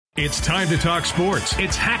It's time to talk sports.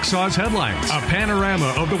 It's Hacksaw's Headlines, a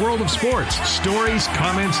panorama of the world of sports, stories,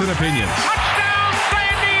 comments, and opinions. Touchdown,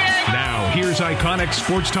 San Diego! Now, here's iconic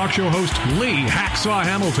sports talk show host Lee Hacksaw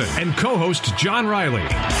Hamilton and co-host John Riley.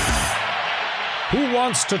 Who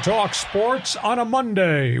wants to talk sports on a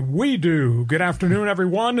Monday? We do. Good afternoon,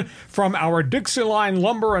 everyone. From our Dixieline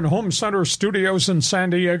Lumber and Home Center studios in San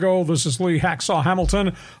Diego, this is Lee Hacksaw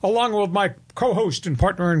Hamilton, along with my co-host and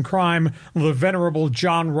partner in crime, the venerable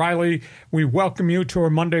John Riley. We welcome you to our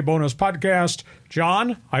Monday bonus podcast.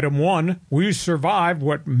 John, item one, we survived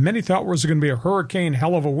what many thought was going to be a hurricane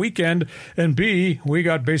hell of a weekend. And B, we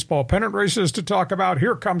got baseball pennant races to talk about.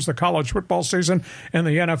 Here comes the college football season and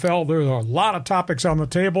the NFL. There are a lot of topics on the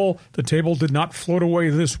table. The table did not float away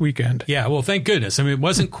this weekend. Yeah, well, thank goodness. I mean, it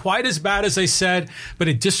wasn't quite as bad as they said, but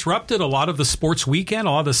it disrupted a lot of the sports weekend.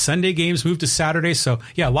 A lot of the Sunday games moved to Saturday. So,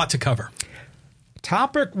 yeah, a lot to cover.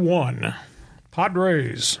 Topic one,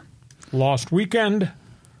 Padres. Lost weekend,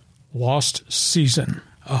 lost season.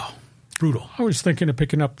 Oh, brutal. I was thinking of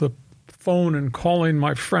picking up the phone and calling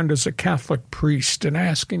my friend as a Catholic priest and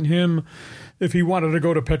asking him if he wanted to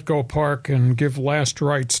go to Petco Park and give last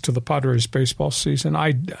rites to the Padres baseball season.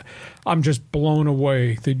 I'm just blown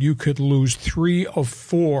away that you could lose 3 of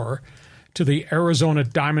 4 to the Arizona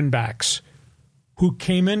Diamondbacks, who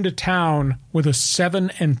came into town with a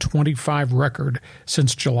 7-25 record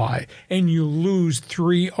since July, and you lose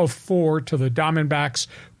 3 of 4 to the Diamondbacks.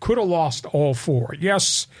 Could have lost all 4.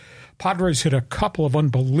 Yes, Padres hit a couple of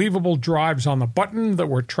unbelievable drives on the button that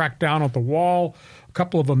were tracked down at the wall, a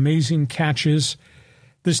couple of amazing catches.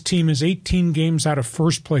 This team is 18 games out of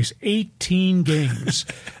first place. 18 games.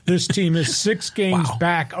 This team is 6 games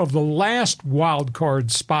back of the last wild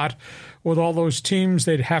card spot. With all those teams,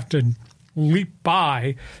 they'd have to leap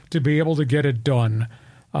by to be able to get it done.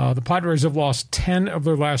 The Padres have lost 10 of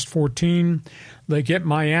their last 14. They get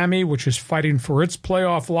Miami, which is fighting for its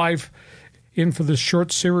playoff life, in for this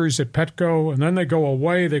short series at Petco, and then they go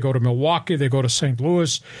away. They go to Milwaukee. They go to St.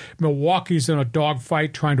 Louis. Milwaukee's in a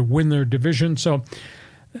dogfight trying to win their division. So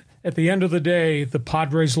at the end of the day, the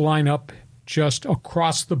Padres lineup just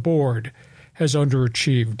across the board has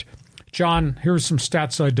underachieved. John, here's some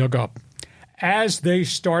stats I dug up. As they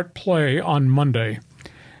start play on Monday,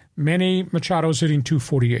 Manny Machado's hitting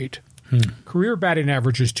 .248. Career batting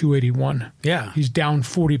average is .281. Yeah. He's down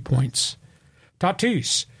 40 points.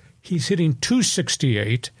 Tatis, he's hitting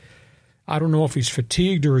 .268. I don't know if he's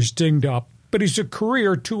fatigued or is dinged up, but he's a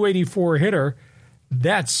career .284 hitter.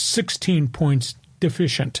 That's 16 points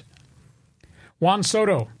deficient. Juan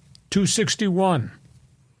Soto, .261.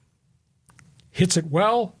 Hits it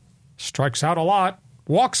well, strikes out a lot,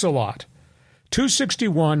 walks a lot.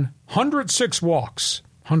 261, 106 walks,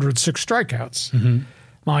 106 strikeouts.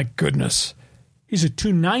 My goodness. He's a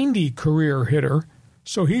 .290 career hitter,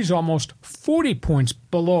 so he's almost 40 points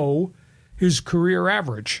below his career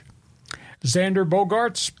average. Xander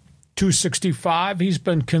Bogaerts, .265. He's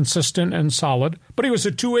been consistent and solid, but he was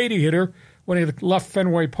a .280 hitter when he left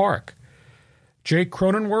Fenway Park. Jake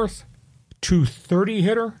Cronenworth, .230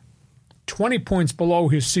 hitter, 20 points below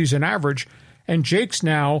his season average. And Jake's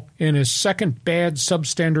now in his second bad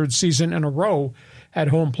substandard season in a row at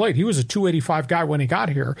home plate. He was a .285 guy when he got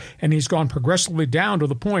here, and he's gone progressively down to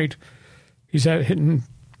the point he's hitting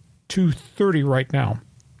 .230 right now.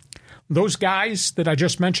 Those guys that I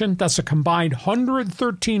just mentioned, that's a combined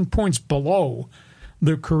 113 points below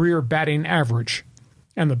their career batting average.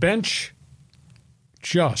 And the bench,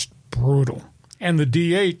 just brutal. And the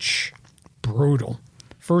DH, brutal.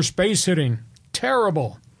 First base hitting,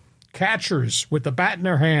 terrible. Catchers with the bat in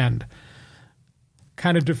their hand,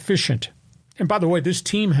 kind of deficient. And by the way, this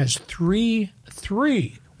team has three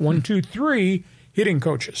hitting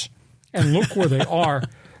coaches. And look where they are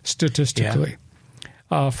statistically.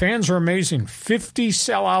 Yeah. Fans are amazing. 50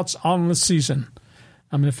 sellouts on the season.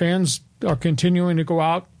 I mean, the fans are continuing to go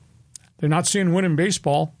out. They're not seeing winning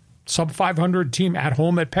baseball. Sub-500 team at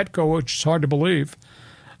home at Petco, which is hard to believe.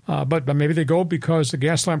 But maybe they go because the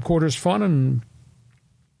Gaslamp Quarter is fun and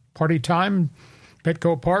party time,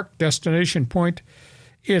 Petco Park, destination point.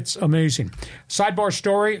 It's amazing. Sidebar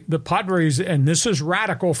story, the Padres, and this is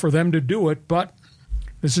radical for them to do it, but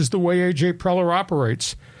this is the way A.J. Preller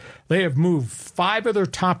operates. They have moved 5 of their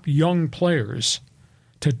top young players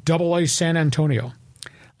to Double-A San Antonio,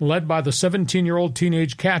 led by the 17-year-old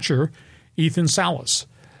teenage catcher, Ethan Salas.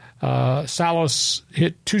 Salas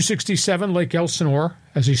hit .267 Lake Elsinore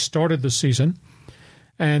as he started the season.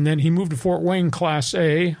 And then he moved to Fort Wayne Class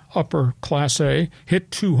A, upper Class A,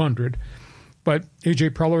 hit .200. But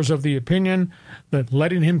A.J. Preller's of the opinion that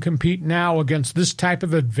letting him compete now against this type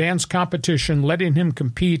of advanced competition, letting him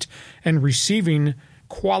compete and receiving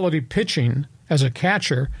quality pitching as a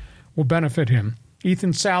catcher will benefit him.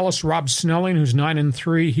 Ethan Salas, Rob Snelling, who's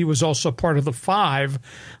 9-3, he was also part of the 5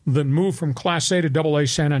 that moved from Class A to Double-A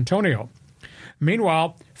San Antonio.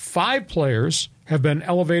 Meanwhile, 5 players have been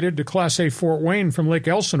elevated to Class A Fort Wayne from Lake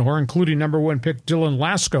Elsinore, including number 1 pick Dylan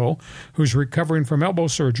Lasco, who's recovering from elbow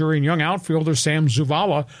surgery, and young outfielder Sam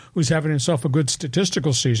Zuvala, who's having himself a good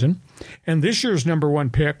statistical season. And this year's number 1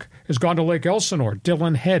 pick has gone to Lake Elsinore.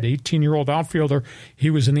 Dylan Head, 18-year-old outfielder. He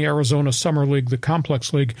was in the Arizona Summer League, the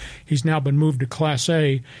Complex League. He's now been moved to Class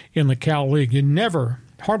A in the Cal League. You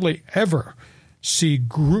hardly ever see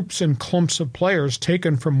groups and clumps of players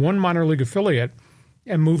taken from one minor league affiliate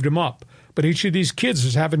and moved them up. But each of these kids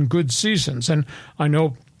is having good seasons. And I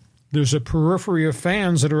know there's a periphery of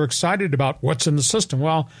fans that are excited about what's in the system.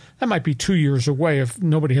 Well, that might be 2 years away if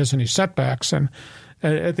nobody has any setbacks. And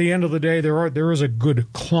at the end of the day, there is a good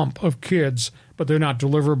clump of kids, but they're not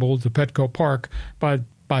deliverable to Petco Park by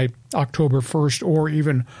October 1st or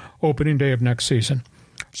even opening day of next season.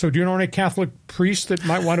 So do you know any Catholic priests that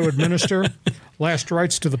might want to administer last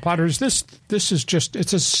rites to the Padres? This is just,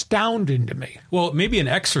 it's astounding to me. Well, maybe an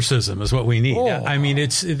exorcism is what we need. Oh. I mean,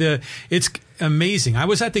 it's amazing. I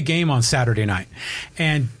was at the game on Saturday night,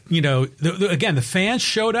 and again, the fans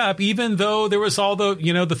showed up, even though there was all the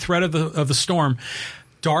the threat of the storm.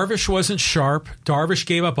 Darvish wasn't sharp. Darvish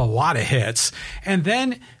gave up a lot of hits, and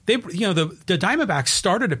then the Diamondbacks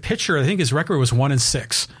started a pitcher. I think his record was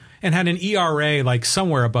 1-6. And had an ERA like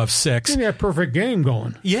somewhere above 6. He had a perfect game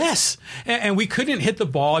going. Yes. And we couldn't hit the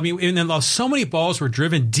ball. I mean, and then so many balls were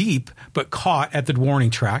driven deep but caught at the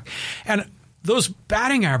warning track. And those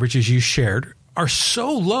batting averages you shared are so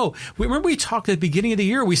low. Remember we talked at the beginning of the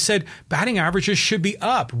year, we said batting averages should be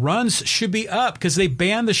up. Runs should be up because they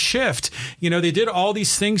banned the shift. They did all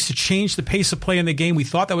these things to change the pace of play in the game. We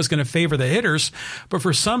thought that was going to favor the hitters. But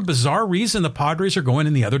for some bizarre reason, the Padres are going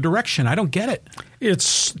in the other direction. I don't get it.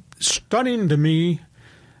 It's stunning to me.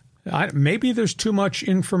 Maybe there's too much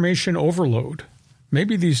information overload.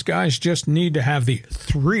 Maybe these guys just need to have the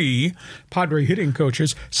 3 Padre hitting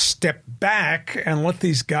coaches step back and let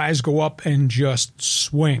these guys go up and just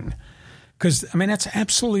swing. Because, that's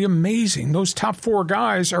absolutely amazing. Those top 4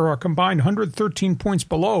 guys are a combined 113 points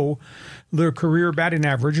below their career batting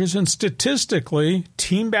averages. And statistically,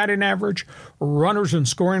 team batting average, runners in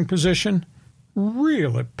scoring position,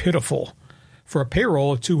 really pitiful for a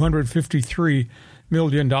payroll of $253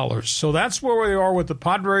 million. So that's where they are with the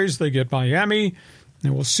Padres. They get Miami.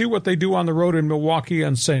 And we'll see what they do on the road in Milwaukee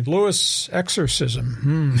and St. Louis.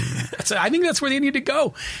 Exorcism. I think that's where they need to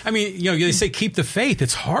go. I mean, they say keep the faith.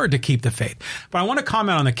 It's hard to keep the faith. But I want to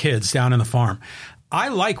comment on the kids down in the farm. I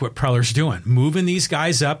like what Preller's doing, moving these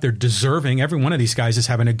guys up. They're deserving. Every one of these guys is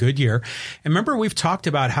having a good year. And remember, we've talked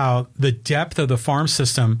about how the depth of the farm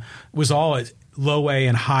system was all at low A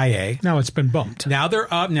and high A. Now it's been bumped. Now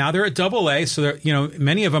they're up. Now they're at double A. So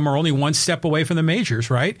many of them are only one step away from the majors,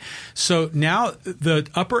 right? So now the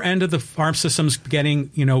upper end of the farm system's getting,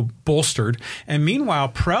 bolstered. And meanwhile,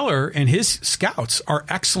 Preller and his scouts are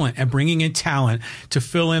excellent at bringing in talent to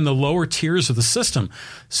fill in the lower tiers of the system.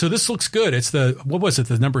 So this looks good. It's the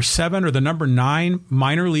number 7 or the number 9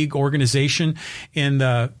 minor league organization in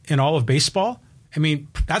all of baseball. I mean,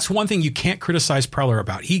 that's one thing you can't criticize Preller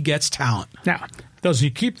about. He gets talent. Now, does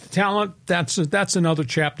he keep the talent? That's another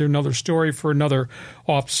chapter, another story for another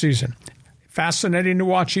offseason. Fascinating to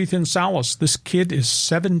watch Ethan Salas. This kid is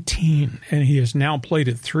 17, and he has now played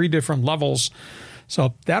at 3 different levels.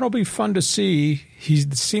 So that'll be fun to see. He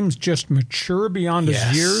seems just mature beyond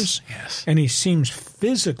his years, and he seems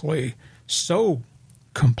physically so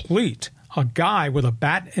complete. A guy with a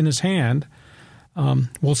bat in his hand.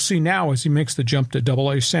 We'll see now as he makes the jump to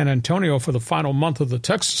Double-A San Antonio for the final month of the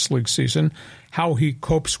Texas League season, how he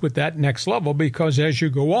copes with that next level, because as you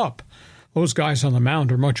go up, those guys on the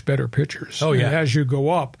mound are much better pitchers. Oh, yeah. And as you go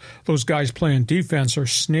up, those guys playing defense are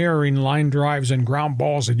snaring line drives and ground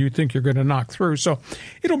balls that you think you're going to knock through. So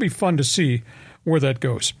it'll be fun to see where that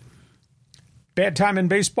goes. Bad time in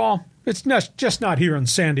baseball? It's just not here in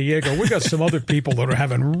San Diego. We got some other people that are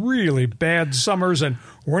having really bad summers, and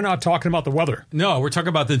we're not talking about the weather. No, we're talking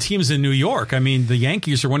about the teams in New York. I mean, the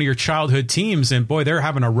Yankees are one of your childhood teams, and boy, they're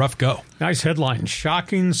having a rough go. Nice headline.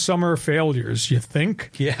 Shocking summer failures, you think?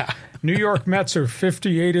 Yeah. New York Mets are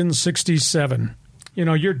 58-67.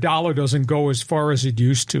 Your dollar doesn't go as far as it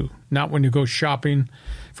used to. Not when you go shopping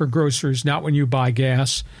for groceries, not when you buy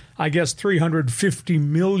gas. I guess $350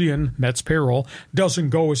 million Mets payroll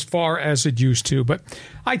doesn't go as far as it used to. But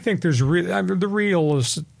I think there's the real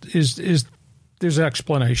is there's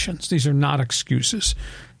explanations. These are not excuses.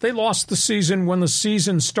 They lost the season when the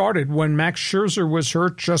season started, when Max Scherzer was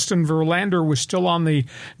hurt, Justin Verlander was still on the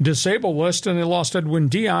disabled list, and they lost Edwin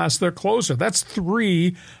Diaz, their closer. That's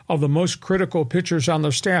 3 of the most critical pitchers on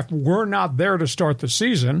their staff were not there to start the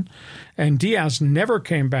season, and Diaz never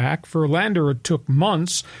came back. Verlander, it took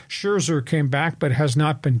months. Scherzer came back but has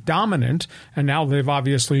not been dominant, and now they've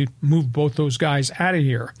obviously moved both those guys out of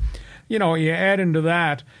here. You add into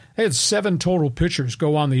that, they had 7 total pitchers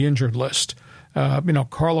go on the injured list.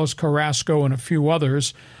 Carlos Carrasco and a few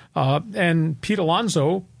others. And Pete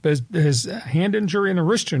Alonso has a hand injury and a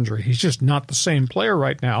wrist injury. He's just not the same player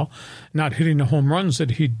right now, not hitting the home runs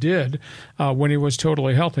that he did when he was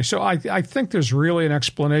totally healthy. So I think there's really an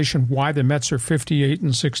explanation why the Mets are 58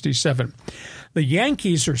 and 67. The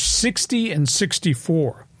Yankees are 60 and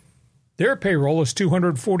 64. Their payroll is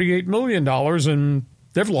 $248 million, and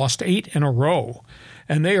they've lost 8 in a row.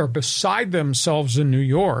 And they are beside themselves in New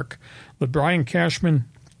York. But Brian Cashman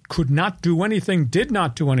did not do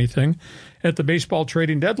anything at the baseball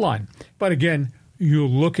trading deadline. But again, you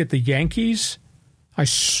look at the Yankees, I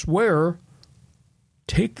swear,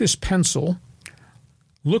 take this pencil,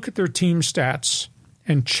 look at their team stats,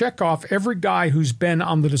 and check off every guy who's been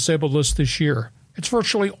on the disabled list this year. It's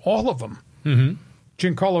virtually all of them. Mm-hmm.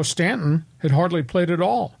 Giancarlo Stanton had hardly played at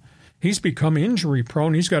all. He's become injury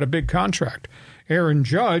prone. He's got a big contract. Aaron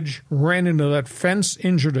Judge ran into that fence,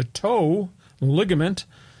 injured a toe, ligament,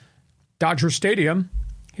 Dodger Stadium.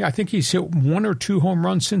 I think he's hit 1 or 2 home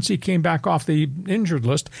runs since he came back off the injured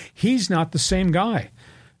list. He's not the same guy.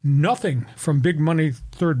 Nothing from big money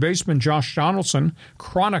third baseman Josh Donaldson,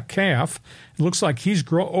 chronic calf. It looks like he's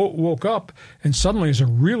woke up and suddenly is a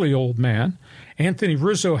really old man. Anthony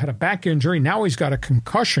Rizzo had a back injury. Now he's got a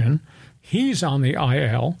concussion. He's on the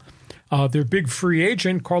IL. Their big free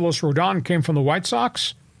agent, Carlos Rodon, came from the White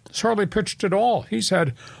Sox. He's hardly pitched at all. He's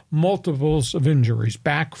had multiples of injuries,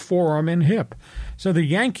 back, forearm, and hip. So the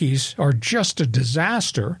Yankees are just a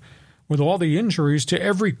disaster with all the injuries to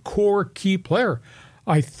every core key player.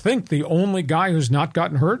 I think the only guy who's not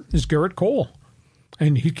gotten hurt is Garrett Cole,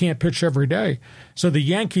 and he can't pitch every day. So the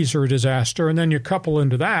Yankees are a disaster, and then you couple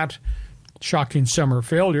into that, shocking summer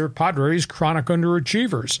failure, Padres, chronic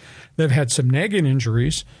underachievers. They've had some nagging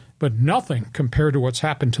injuries, but nothing compared to what's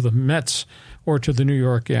happened to the Mets or to the New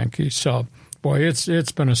York Yankees. So, boy,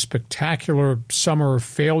 it's been a spectacular summer of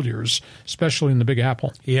failures, especially in the Big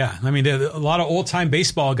Apple. Yeah, I mean, a lot of old-time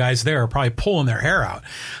baseball guys there are probably pulling their hair out.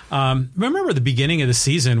 Remember the beginning of the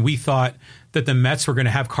season, we thought that the Mets were going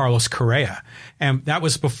to have Carlos Correa, and that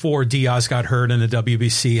was before Diaz got hurt in the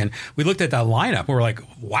WBC. And we looked at that lineup, and we're like,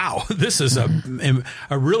 wow, this is a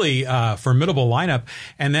really formidable lineup.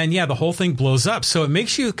 And then, the whole thing blows up. So it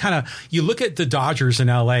makes you you look at the Dodgers in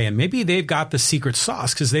LA, and maybe they've got the secret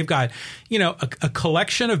sauce because they've got, a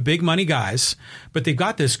collection of big money guys, but they've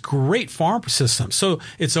got this great farm system. So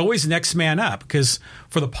it's always next man up, because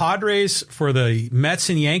for the Padres, for the Mets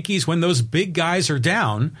and Yankees, when those big guys are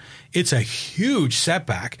down, it's a huge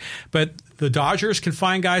setback. But the Dodgers can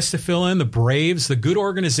find guys to fill in. The Braves, the good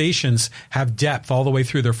organizations have depth all the way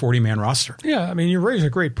through their 40-man roster. Yeah, I mean, you raise a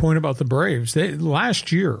great point about the Braves.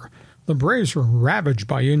 Last year, the Braves were ravaged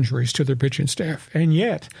by injuries to their pitching staff. And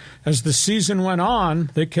yet, as the season went on,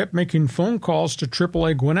 they kept making phone calls to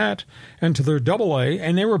AAA Gwinnett and to their AA,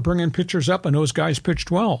 and they were bringing pitchers up, and those guys pitched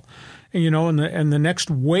well. And the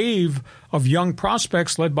next wave of young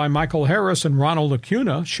prospects led by Michael Harris and Ronald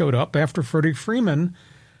Acuna showed up after Freddie Freeman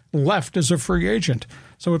left as a free agent.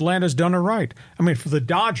 So Atlanta's done it right. I mean, for the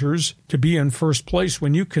Dodgers to be in first place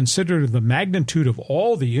when you consider the magnitude of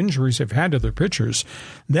all the injuries they've had to their pitchers,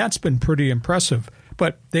 that's been pretty impressive.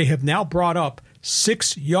 But they have now brought up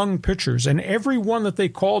 6 young pitchers, and every one that they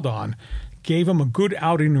called on gave them a good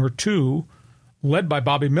outing or two, led by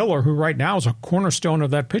Bobby Miller, who right now is a cornerstone of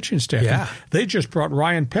that pitching staff. Yeah. They just brought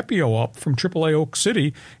Ryan Pepio up from AAA Oak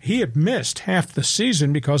City. He had missed half the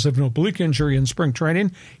season because of an oblique injury in spring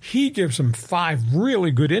training. He gives them 5 really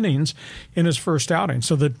good innings in his first outing.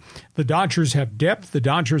 So the Dodgers have depth. The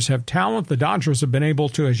Dodgers have talent. The Dodgers have been able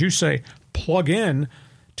to, as you say, plug in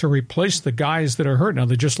to replace the guys that are hurt. Now,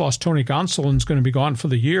 they just lost Tony Gonsolin's going to be gone for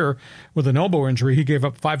the year with an elbow injury. He gave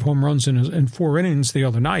up 5 home runs in 4 innings the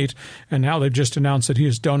other night, and now they've just announced that he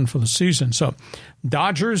is done for the season. So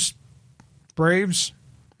Dodgers, Braves,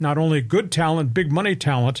 not only good talent, big money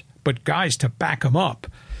talent, but guys to back them up.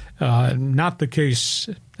 Not the case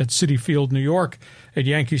at Citi Field, New York, at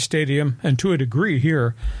Yankee Stadium, and to a degree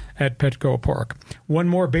here at Petco Park. One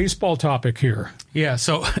more baseball topic here. Yeah,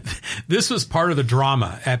 so this was part of the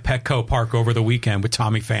drama at Petco Park over the weekend with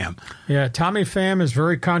Tommy Pham. Yeah, Tommy Pham is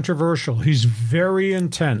very controversial. He's very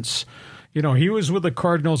intense. You know, he was with the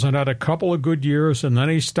Cardinals and had a couple of good years, and then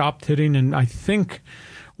he stopped hitting. And I think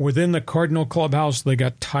within the Cardinal clubhouse, they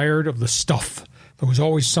got tired of the stuff. There was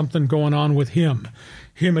always something going on with him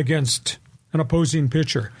against an opposing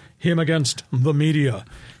pitcher, him against the media,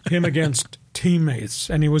 him against teammates,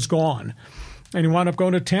 and he was gone. And he wound up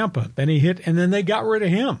going to Tampa. Then he hit, and then they got rid of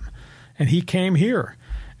him, and he came here.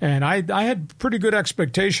 And I had pretty good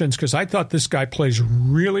expectations because I thought this guy plays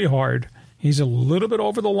really hard. He's a little bit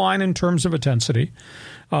over the line in terms of intensity.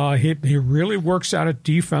 He really works at it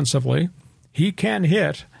defensively. He can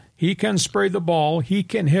hit. He can spray the ball. He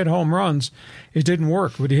can hit home runs. It didn't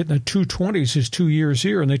work. But he hit in the 220s his 2 years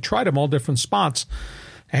here, and they tried him all different spots.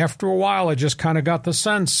 After a while, I just kind of got the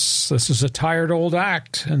sense this is a tired old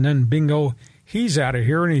act. And then bingo, he's out of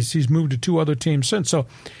here, and he's moved to 2 other teams since. So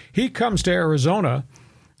he comes to Arizona,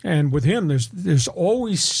 and with him, there's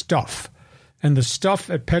always stuff. And the stuff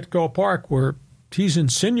at Petco Park where he's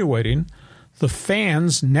insinuating the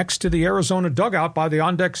fans next to the Arizona dugout by the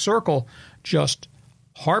on-deck circle just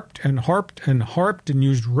harped and harped and harped and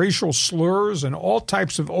used racial slurs and all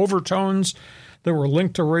types of overtones that were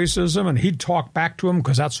linked to racism, and he'd talk back to him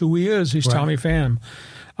because that's who he is. He's right. Tommy Pham.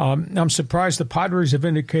 I'm surprised the Padres have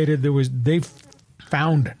indicated they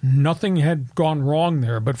found nothing had gone wrong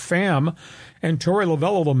there, but Pham and Torey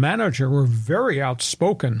Lovullo, the manager, were very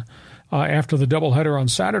outspoken after the doubleheader on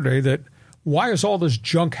Saturday that why is all this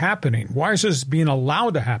junk happening? Why is this being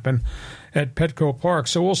allowed to happen at Petco Park?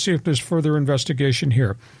 So we'll see if there's further investigation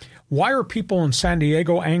here. Why are people in San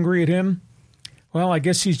Diego angry at him? Well, I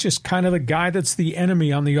guess he's just kind of the guy that's the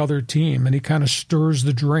enemy on the other team, and he kind of stirs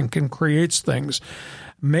the drink and creates things.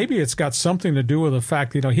 Maybe it's got something to do with the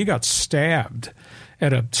fact that, he got stabbed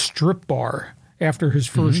at a strip bar after his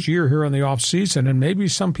first year here in the offseason, and maybe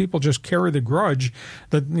some people just carry the grudge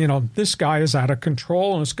that, this guy is out of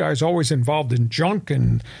control, and this guy's always involved in junk,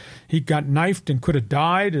 and he got knifed and could have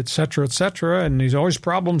died, et cetera, and there's always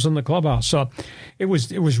problems in the clubhouse. So it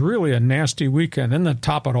was really a nasty weekend. And then to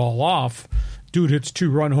top it all off, dude hits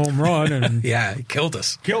 2-run home run. And yeah, he killed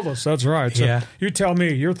us. Killed us, that's right. So You tell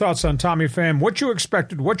me your thoughts on Tommy Pham, what you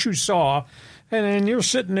expected, what you saw, and then you're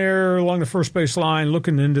sitting there along the first base line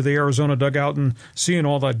looking into the Arizona dugout and seeing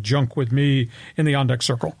all that junk with me in the on-deck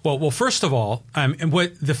circle. Well, first of all, and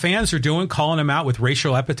what the fans are doing, calling him out with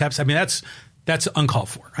racial epithets, that's uncalled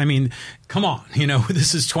for. Come on,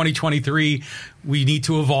 this is 2023. We need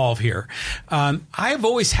to evolve here. I've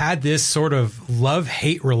always had this sort of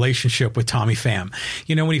love-hate relationship with Tommy Pham.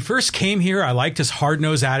 When he first came here, I liked his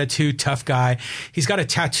hard-nosed attitude, tough guy. He's got a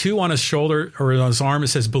tattoo on his shoulder or on his arm that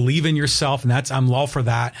says, "Believe in yourself," and I'm all for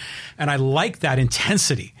that. And I like that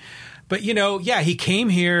intensity. But, he came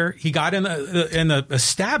here, he got in a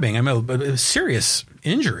stabbing, a serious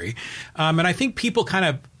injury. And I think people kind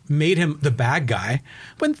of made him the bad guy.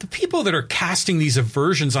 When the people that are casting these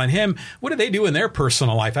aversions on him, what do they do in their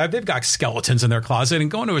personal life? They've got skeletons in their closet,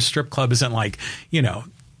 and going to a strip club isn't like,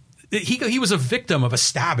 he was a victim of a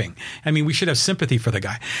stabbing. We should have sympathy for the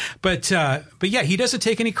guy. But yeah, he doesn't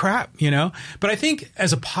take any crap, But I think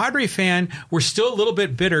as a Padre fan, we're still a little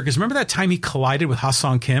bit bitter because remember that time he collided with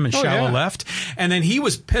Ha-Sung Kim and shallow left? And then he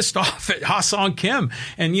was pissed off at Ha-Sung Kim.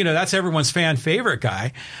 And, that's everyone's fan favorite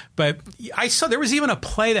guy. But I saw there was even a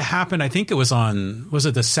play that happened, I think it was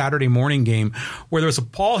the Saturday morning game, where there was a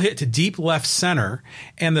ball hit to deep left center,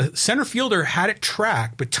 and the center fielder had it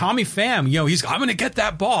tracked, but Tommy Pham, I'm going to get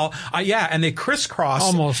that ball. And they crisscrossed.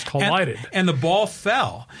 Almost collided. And the ball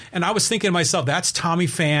fell. And I was thinking to myself, that's Tommy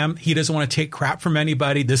Pham. He doesn't want to take crap from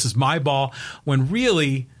anybody. This is my ball. When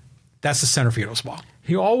really, that's the center fielder's ball.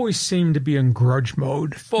 He always seemed to be in grudge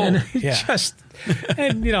mode. And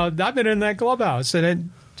I've been in that clubhouse,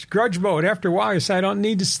 and it's grudge mode. After a while, I say, I don't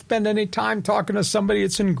need to spend any time talking to somebody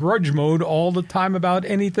that's in grudge mode all the time about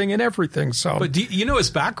anything and everything. So, but you know his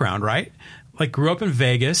background, right? Like grew up in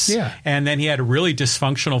Vegas, and then he had a really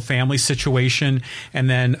dysfunctional family situation, and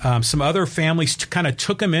then some other families kind of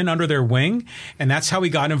took him in under their wing, and that's how he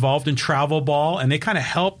got involved in travel ball, and they kind of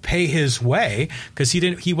helped pay his way because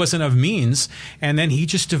he wasn't of means, and then he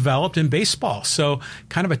just developed in baseball. So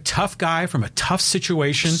kind of a tough guy from a tough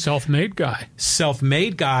situation, self-made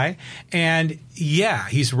guy, and yeah,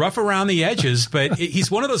 he's rough around the edges, but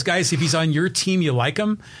he's one of those guys. If he's on your team, you like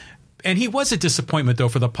him. And he was a disappointment, though,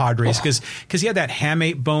 for the Padres because he had that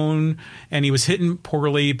hamate bone and he was hitting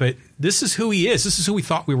poorly. But this is who he is. This is who we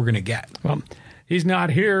thought we were going to get. Well, he's not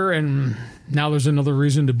here, and now there's another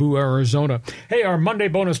reason to boo Arizona. Hey, our Monday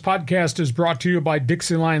bonus podcast is brought to you by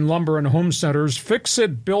Dixie Line Lumber and Home Centers. Fix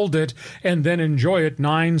it, build it, and then enjoy it.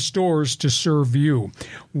 9 stores to serve you.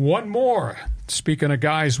 One more speaking of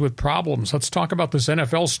guys with problems, let's talk about this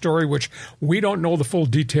NFL story, which we don't know the full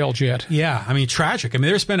details yet. Yeah, I mean, tragic. I mean,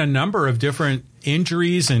 there's been a number of different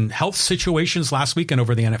injuries and health situations last weekend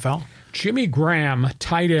over the NFL. Jimmy Graham,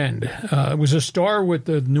 tight end, was a star with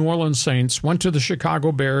the New Orleans Saints, went to the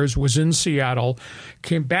Chicago Bears, was in Seattle,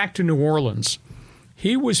 came back to New Orleans.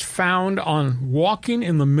 He was found walking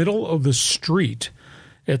in the middle of the street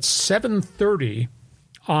at 7:30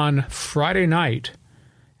 on Friday night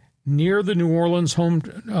near the New Orleans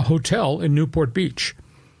hotel in Newport Beach.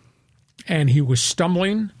 And he was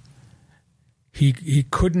stumbling. He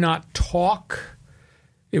could not talk.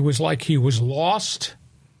 It was like he was lost.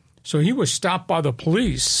 So he was stopped by the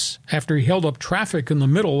police after he held up traffic in the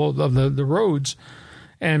middle of the roads,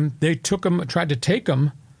 and they tried to take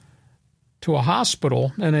him to a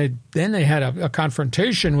hospital, and then they had a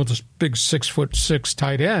confrontation with this big 6'6"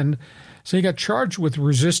 tight end. So he got charged with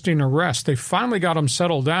resisting arrest. They finally got him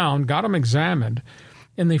settled down, got him examined,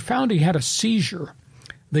 and they found he had a seizure.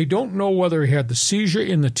 They don't know whether he had the seizure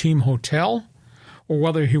in the team hotel or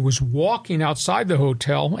whether he was walking outside the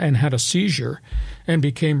hotel and had a seizure and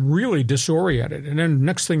became really disoriented. And then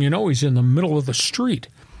next thing you know, he's in the middle of the street.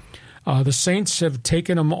 The Saints have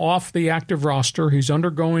taken him off the active roster. He's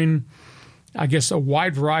undergoing, I guess, a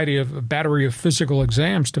wide battery of physical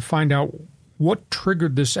exams to find out what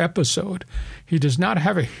triggered this episode. He does not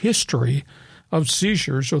have a history of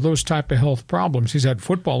seizures or those type of health problems. He's had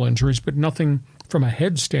football injuries, but nothing from a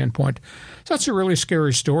head standpoint. So that's a really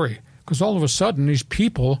scary story, because all of a sudden these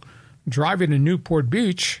people driving in Newport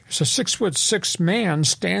Beach, it's a 6'6" man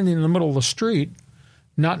standing in the middle of the street,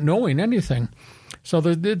 not knowing anything. So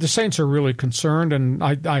the Saints are really concerned, and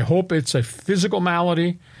I hope it's a physical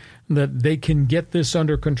malady, that they can get this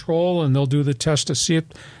under control, and they'll do the test to see if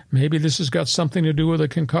maybe this has got something to do with a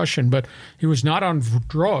concussion. But he was not on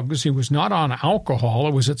drugs. He was not on alcohol.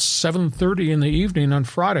 It was at 7:30 in the evening on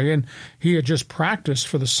Friday, and he had just practiced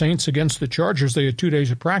for the Saints against the Chargers. They had 2 days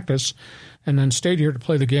of practice and then stayed here to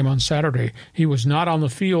play the game on Saturday. He was not on the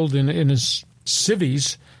field in his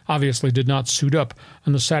civvies, obviously did not suit up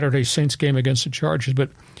on the Saturday Saints game against the Chargers.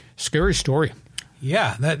 But scary story.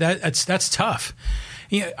 Yeah, that's tough.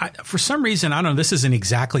 You know, for some reason, I don't know, this isn't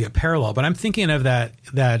exactly a parallel, but I'm thinking of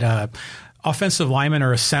that offensive lineman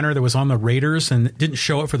or a center that was on the Raiders and didn't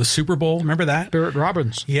show up for the Super Bowl. Remember that? Barrett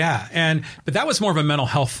Robbins. Yeah, but that was more of a mental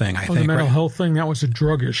health thing, I think. The mental health thing, that was a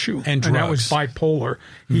drug issue. And that was bipolar.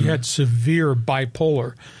 He had severe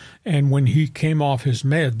bipolar. And when he came off his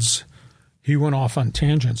meds, he went off on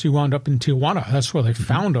tangents. He wound up in Tijuana. That's where they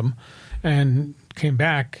found him, and came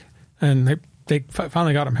back, and they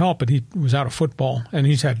finally got him help, but he was out of football, and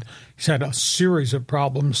he's had a series of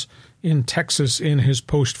problems in Texas in his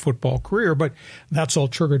post-football career, but that's all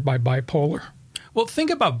triggered by bipolar. Well, think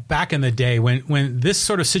about back in the day when this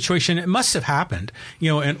sort of situation, it must have happened,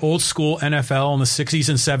 in old school NFL in the 60s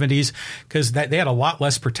and 70s, because they had a lot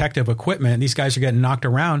less protective equipment. These guys are getting knocked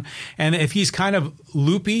around. And if he's kind of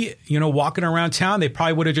loopy, walking around town, they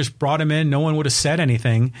probably would have just brought him in. No one would have said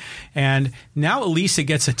anything. And now at least it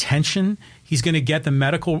gets attention. He's going to get the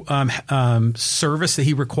medical service that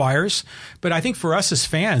he requires. But I think for us as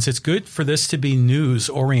fans, it's good for this to be news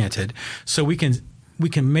oriented, so we can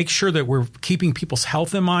make sure that we're keeping people's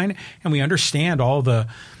health in mind and we understand all the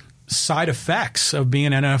side effects of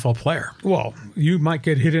being an NFL player. Well, you might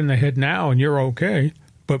get hit in the head now and you're okay,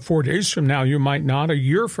 but 4 days from now you might not. A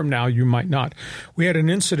year from now you might not. We had an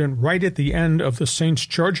incident right at the end of the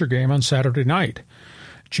Saints-Charger game on Saturday night.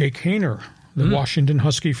 Jake Haener, the Washington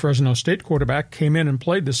Husky Fresno State quarterback, came in and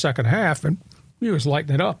played the second half, and he was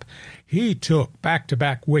lighting it up. He took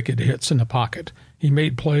back-to-back wicked hits in the pocket. He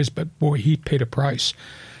made plays, but boy, he paid a price.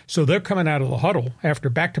 So they're coming out of the huddle after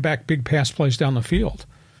back-to-back big pass plays down the field,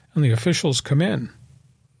 and the officials come in,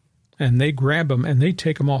 and they grab him, and they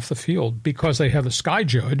take him off the field because they have a sky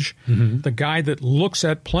judge, the guy that looks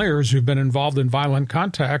at players who've been involved in violent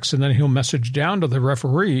contacts, and then he'll message down to the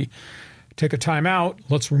referee, take a timeout,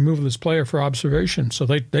 let's remove this player for observation. So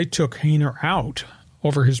they took Haener out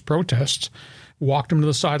over his protests, walked him to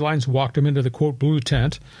the sidelines, walked him into the, quote, blue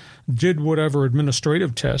tent, did whatever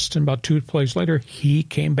administrative test, and about 2 plays later, he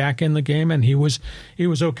came back in the game, and he was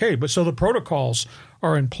okay. But so the protocols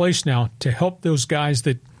are in place now to help those guys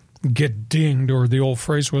that get dinged, or the old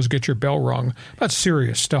phrase was get your bell rung. That's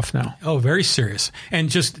serious stuff now. Oh, very serious. And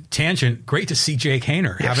just tangent, great to see Jake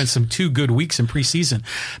Haener having some 2 good weeks in preseason.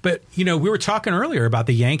 But, we were talking earlier about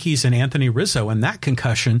the Yankees and Anthony Rizzo and that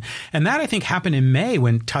concussion. And that, I think, happened in May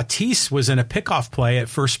when Tatis was in a pickoff play at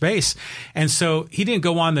first base. And so he didn't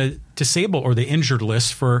go on the disabled or the injured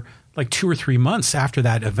list for like 2 or 3 months after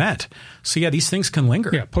that event. So, yeah, these things can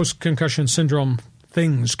linger. Yeah, post-concussion syndrome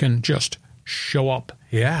things can just show up.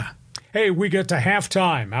 Yeah. Hey, we get to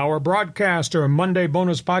halftime. Our broadcast, or Monday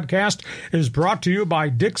bonus podcast, is brought to you by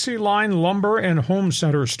Dixie Line Lumber and Home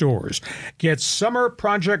Center stores. Get summer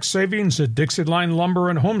project savings at Dixie Line Lumber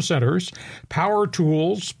and Home Centers. Power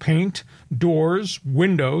tools, paint, doors,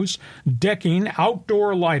 windows, decking,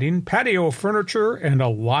 outdoor lighting, patio furniture, and a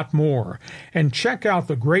lot more. And check out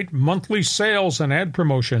the great monthly sales and ad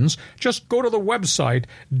promotions. Just go to the website,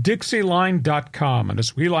 dixieline.com. And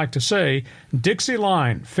as we like to say, Dixie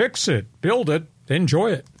Line, fix it, build it,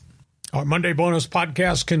 enjoy it. Our Monday bonus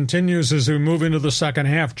podcast continues as we move into the second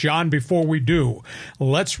half. John, before we do,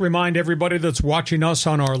 let's remind everybody that's watching us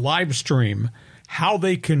on our live stream how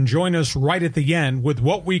they can join us right at the end with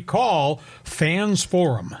what we call Fans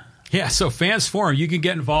Forum. Yeah, so Fans Forum, you can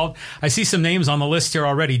get involved. I see some names on the list here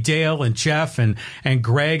already, Dale and Jeff and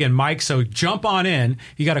Greg and Mike. So jump on in.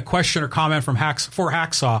 You got a question or comment for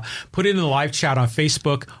Hacksaw, put it in the live chat on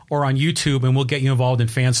Facebook or on YouTube, and we'll get you involved in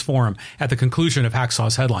Fans Forum at the conclusion of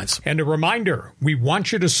Hacksaw's headlines. And a reminder, we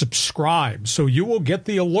want you to subscribe so you will get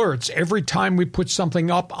the alerts every time we put something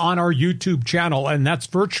up on our YouTube channel, and that's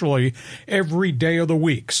virtually every day of the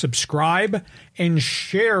week. Subscribe and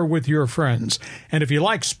share with your friends. And if you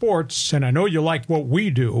like sports, and I know you like what we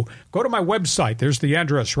do, go to my website. There's the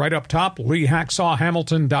address right up top,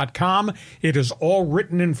 LeeHacksawHamilton.com. It is all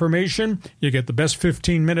written information. You get the best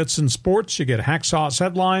 15 minutes in sports. You get Hacksaw's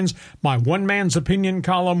headlines, my one man's opinion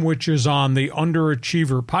column, which is on the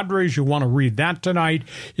underachiever Padres. You want to read that tonight.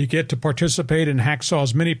 You get to participate in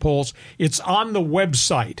Hacksaw's mini polls. It's on the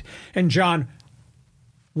website. And John,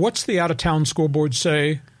 what's the out-of-town scoreboard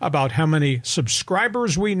say about how many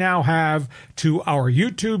subscribers we now have to our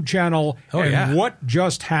YouTube channel what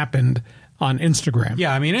just happened on Instagram?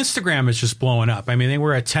 Yeah, I mean, Instagram is just blowing up. I mean, they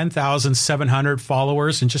were at 10,700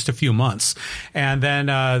 followers in just a few months. And then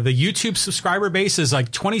the YouTube subscriber base is like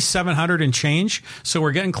 2,700 and change. So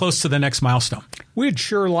we're getting close to the next milestone. We'd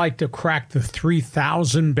sure like to crack the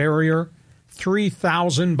 3,000 barrier.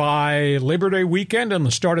 3,000 by Labor Day weekend and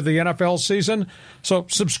the start of the NFL season. So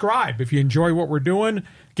subscribe if you enjoy what we're doing.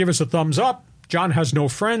 Give us a thumbs up. John has no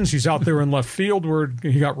friends. He's out there in left field where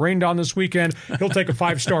he got rained on this weekend. He'll take a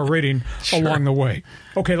 5-star rating along the way.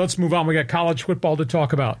 Okay, let's move on. We got college football to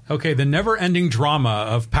talk about. Okay, the never-ending drama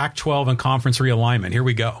of Pac-12 and conference realignment. Here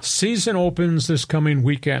we go. Season opens this coming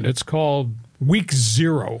weekend. It's called Week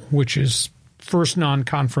 0, which is first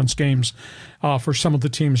non-conference games for some of the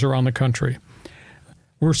teams around the country.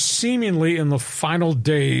 We're seemingly in the final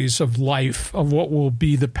days of life of what will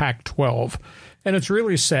be the Pac-12, and it's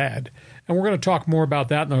really sad. And we're going to talk more about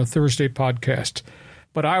that in our Thursday podcast.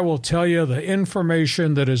 But I will tell you the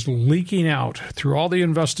information that is leaking out through all the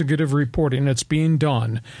investigative reporting that's being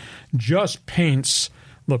done just paints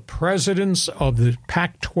the presidents of the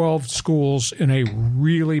Pac-12 schools in a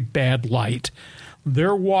really bad light.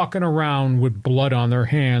 They're walking around with blood on their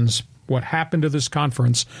hands. What happened to this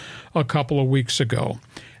conference a couple of weeks ago.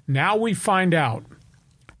 Now we find out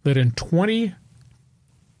that in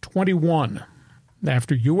 2021,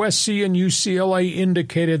 after USC and UCLA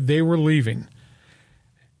indicated they were leaving,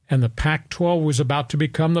 and the Pac-12 was about to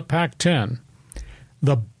become the Pac-10,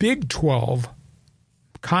 the Big 12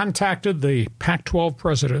 contacted the Pac-12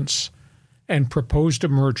 presidents and proposed a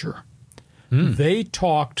merger. They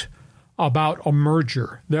talked about a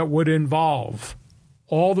merger that would involve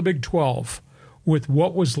all the Big 12 with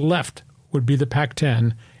what was left would be the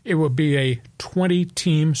Pac-10. It would be a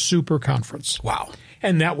 20-team super conference. Wow.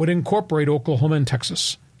 And that would incorporate Oklahoma and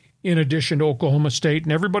Texas, in addition to Oklahoma State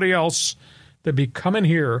and everybody else that'd be coming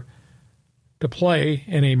here to play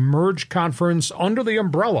in a merged conference under the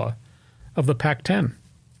umbrella of the Pac-10.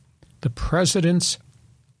 The presidents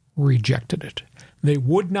rejected it. They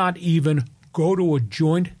would not even go to a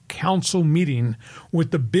joint council meeting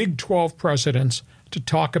with the Big 12 presidents to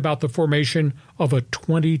talk about the formation of a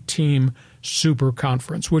 20-team super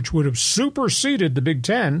conference, which would have superseded the Big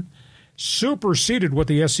Ten, superseded what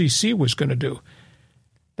the SEC was going to do.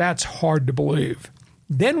 That's hard to believe.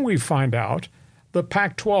 Then we find out the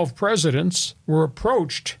Pac-12 presidents were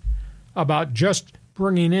approached about just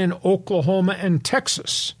bringing in Oklahoma and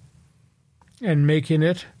Texas and making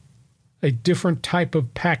it a different type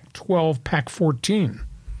of Pac-12, Pac-14.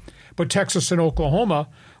 But Texas and Oklahoma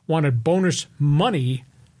wanted bonus money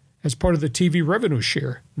as part of the TV revenue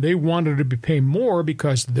share. They wanted to be paid more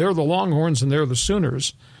because they're the Longhorns and they're the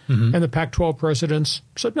Sooners. And the Pac-12 presidents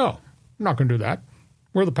said, no, I'm not going to do that.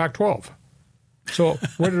 We're the Pac-12. So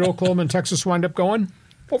where did Oklahoma and Texas wind up going?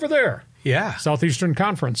 Over there. Yeah. Southeastern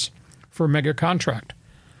Conference for a mega contract.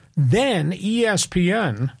 Then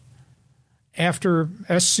ESPN, after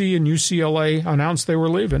SC and UCLA announced they were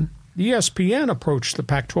leaving, ESPN approached the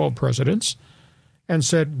Pac-12 presidents and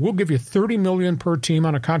said, we'll give you $30 million per team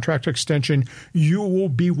on a contract extension. You will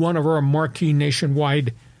be one of our marquee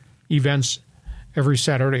nationwide events every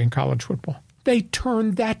Saturday in college football. They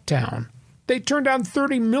turned that down. They turned down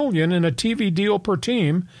 $30 million in a TV deal per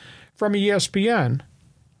team from ESPN.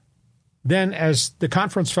 Then as the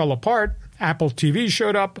conference fell apart, Apple TV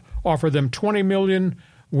showed up, offered them $20 million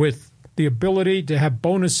with the ability to have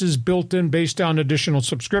bonuses built in based on additional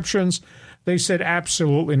subscriptions. They said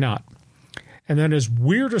absolutely not. And then, as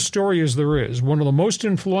weird a story as there is, one of the most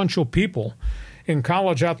influential people in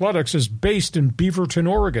college athletics is based in Beaverton,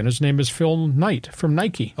 Oregon. His name is Phil Knight from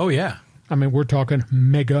Nike. Oh, yeah. I mean, we're talking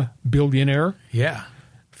mega billionaire. Yeah.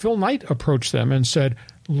 Phil Knight approached them and said,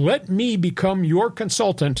 let me become your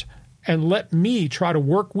consultant and let me try to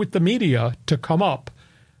work with the media to come up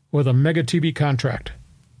with a mega TV contract.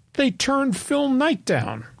 They turned Phil Knight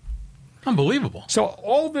down. Unbelievable. So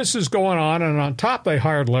all this is going on, and on top they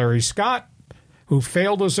hired Larry Scott, who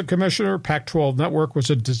failed as a commissioner. Pac-12 Network was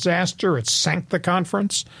a disaster. It sank the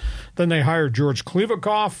conference. Then they hired George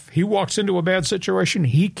Klevikoff. He walks into a bad situation.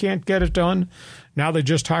 He can't get it done. Now they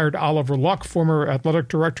just hired Oliver Luck, former athletic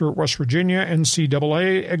director at West Virginia,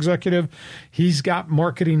 NCAA executive. He's got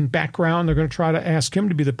marketing background. They're going to try to ask him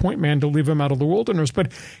to be the point man to leave him out of the wilderness.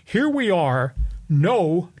 But here we are.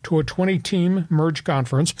 No to a 20-team merge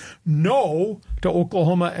conference. No to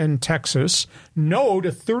Oklahoma and Texas. No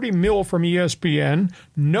to $30 million from ESPN.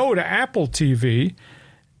 No to Apple TV.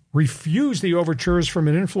 Refuse the overtures from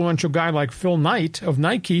an influential guy like Phil Knight of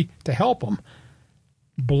Nike to help them.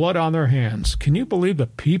 Blood on their hands. Can you believe the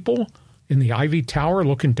people in the Ivy Tower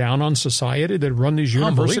looking down on society that run these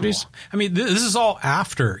universities? I mean, this is all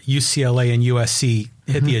after UCLA and USC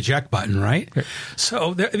hit the eject button, right? Okay.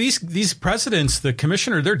 So these presidents, the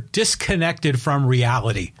commissioner, they're disconnected from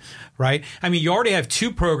reality, right? I mean, you already have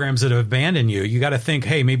two programs that have abandoned you. You got to think,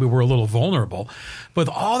 hey, maybe we're a little vulnerable. But with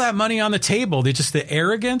all that money on the table, the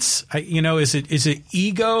arrogance, is it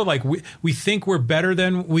ego? Like we think we're better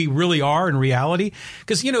than we really are in reality?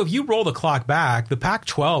 Because, if you roll the clock back, the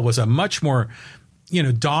Pac-12 was a much more,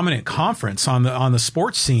 dominant conference on the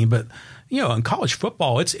sports scene, but in college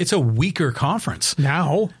football, it's a weaker conference.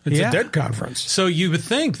 Now it's a dead conference. So you would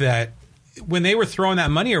think that when they were throwing that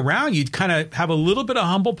money around, you'd kind of have a little bit of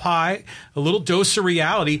humble pie, a little dose of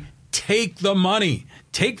reality. Take the money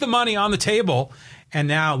on the table. And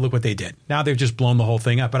now look what they did. Now they've just blown the whole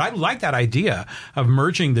thing up. But I like that idea of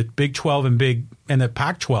merging the Big 12 and the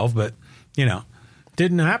Pac-12, but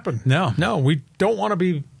didn't happen. No, we don't want to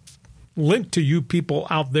be linked to you people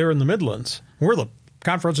out there in the Midlands. We're the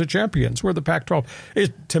Conference of Champions. We're the Pac-12.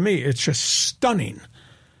 To me, it's just stunning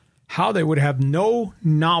how they would have no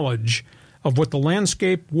knowledge of what the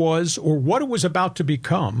landscape was or what it was about to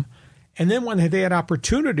become. And then when they had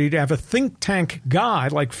opportunity to have a think tank guy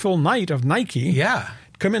like Phil Knight of Nike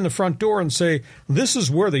come in the front door and say, this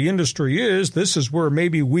is where the industry is, this is where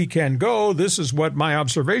maybe we can go, this is what my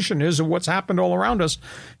observation is of what's happened all around us.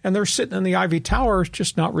 And they're sitting in the Ivy Tower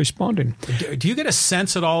just not responding. Do you get a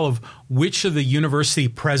sense at all of which of the university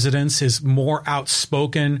presidents is more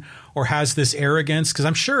outspoken or has this arrogance? Because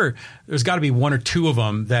I'm sure there's got to be one or two of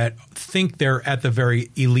them that think they're at the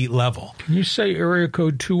very elite level. Can you say area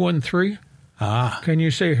code 213? Can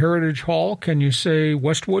you say Heritage Hall? Can you say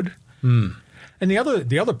Westwood? And the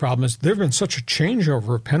other problem is there have been such a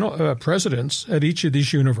changeover of presidents at each of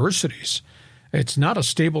these universities. It's not a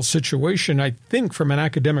stable situation, I think, from an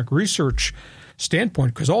academic research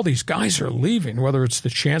standpoint, because all these guys are leaving, whether it's the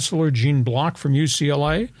Chancellor, Gene Block from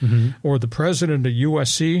UCLA, or the president of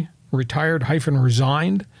USC,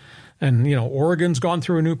 retired-resigned. And, Oregon's gone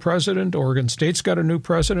through a new president. Oregon State's got a new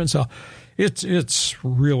president. So it's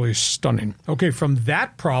really stunning. Okay, from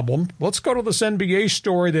that problem, let's go to this NBA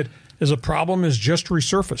story that is a problem has just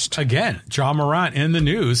resurfaced. Again, Ja Morant in the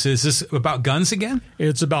news. Is this about guns again?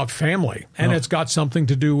 It's about family, and it's got something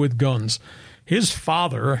to do with guns. His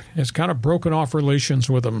father has kind of broken off relations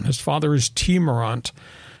with him. His father is T. Morant.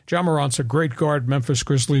 Ja Morant's a great guard, Memphis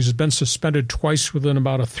Grizzlies. Has been suspended twice within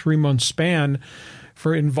about a 3-month span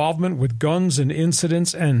for involvement with guns and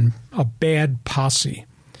incidents and a bad posse.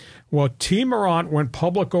 Well, T. Morant went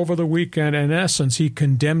public over the weekend. In essence, he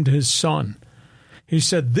condemned his son. He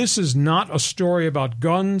said, this is not a story about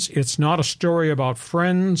guns. It's not a story about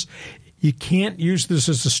friends. You can't use this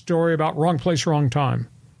as a story about wrong place, wrong time.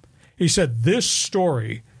 He said, this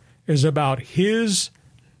story is about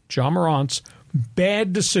Ja Morant's,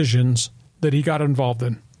 bad decisions that he got involved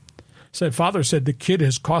in. Father said the kid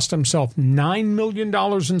has cost himself $9 million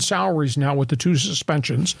in salaries now with the 2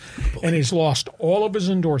 suspensions, and he's lost all of his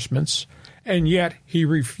endorsements. and yet he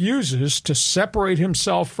refuses to separate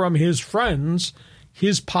himself from his friends,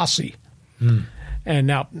 his posse. And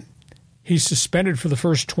now he's suspended for the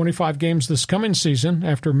first 25 games this coming season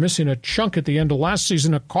after missing a chunk at the end of last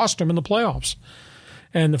season that cost him in the playoffs.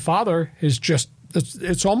 And the father is just,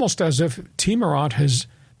 it's almost as if T. Morant has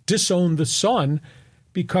disowned the son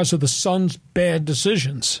because of the son's bad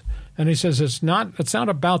decisions. And he says it's not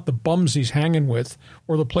about the bums he's hanging with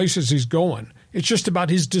or the places he's going. It's just about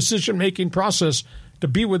his decision-making process to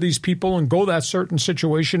be with these people and go that certain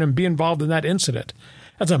situation and be involved in that incident.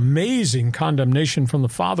 That's amazing condemnation from the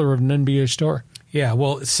father of an NBA star. Yeah,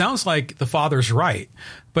 well, it sounds like the father's right.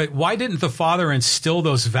 But why didn't the father instill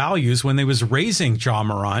those values when they was raising Ja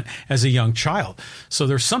Morant as a young child? So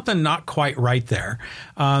there's something not quite right there.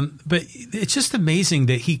 But it's just amazing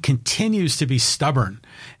that he continues to be stubborn,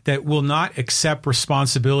 that will not accept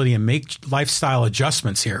responsibility and make lifestyle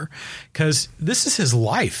adjustments here, because this is his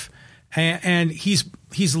life. And he's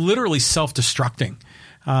literally self-destructing.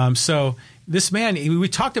 So this man, we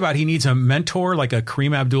talked about he needs a mentor like a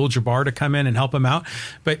Kareem Abdul-Jabbar to come in and help him out.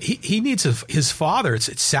 But he needs his father.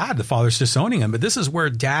 It's sad the father's disowning him, but this is where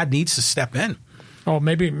dad needs to step in. Oh,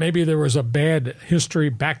 maybe there was a bad history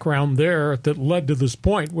background there that led to this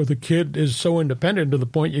point where the kid is so independent to the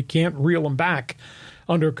point you can't reel him back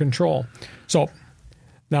under control. So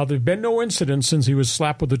now there have been no incidents since he was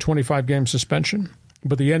slapped with the 25-game suspension.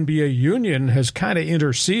 But the NBA union has kind of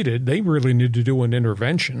interceded. They really need to do an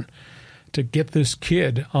intervention to get this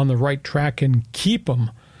kid on the right track and keep him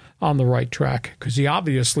on the right track. Because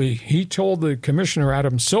he told the commissioner,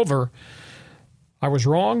 Adam Silver, I was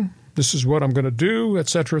wrong. This is what I'm going to do, et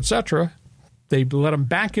cetera, et cetera. They let him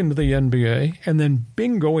back into the NBA. And then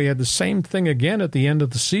bingo, he had the same thing again at the end of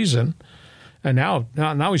the season. And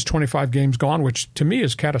now he's 25 games gone, which to me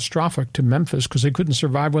is catastrophic to Memphis because they couldn't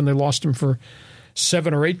survive when they lost him for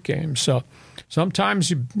 7 or 8 games. So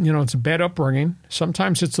sometimes, it's a bad upbringing.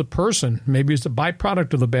 Sometimes it's the person. Maybe it's a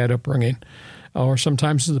byproduct of the bad upbringing. Or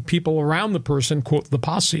sometimes it's the people around the person, quote, the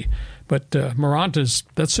posse. But Morant,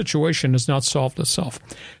 that situation has not solved itself.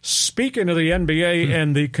 Speaking of the NBA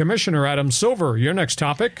and the commissioner, Adam Silver, your next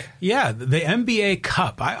topic. Yeah, the NBA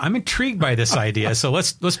Cup. I'm intrigued by this idea, so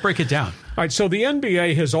let's break it down. All right, so the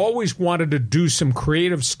NBA has always wanted to do some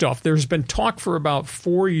creative stuff. There's been talk for about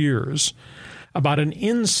 4 years about an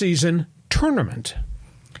in-season tournament.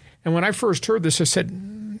 And when I first heard this, I said,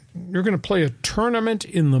 you're going to play a tournament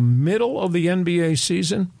in the middle of the NBA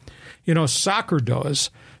season? Soccer does.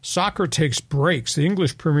 Soccer takes breaks. The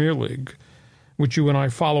English Premier League, which you and I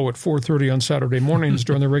follow at 4:30 on Saturday mornings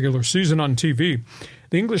during the regular season on TV,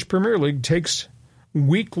 the English Premier League takes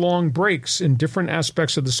week-long breaks in different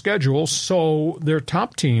aspects of the schedule so their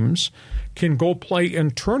top teams can go play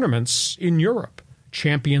in tournaments in Europe.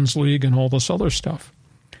 Champions League and all this other stuff.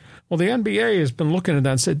 Well, the NBA has been looking at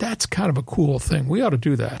that and said, that's kind of a cool thing. We ought to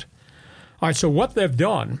do that. All right, so what they've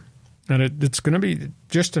done, and it's going to be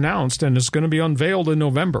just announced and it's going to be unveiled in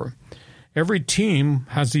November, every team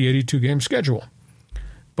has the 82-game schedule.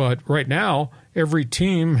 But right now, every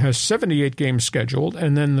team has 78 games scheduled,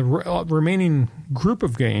 and then the remaining group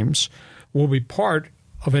of games will be part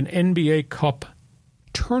of an NBA Cup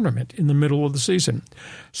tournament in the middle of the season.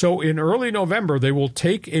 So in early November, they will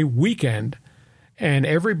take a weekend and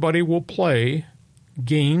everybody will play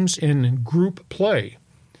games in group play.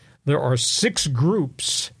 There are 6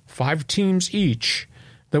 groups, 5 teams each,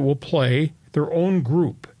 that will play their own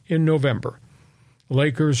group in November.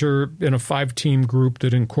 Lakers are in a 5-team group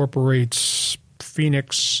that incorporates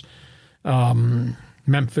Phoenix,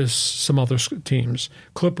 Memphis, some other teams.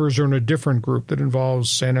 Clippers are in a different group that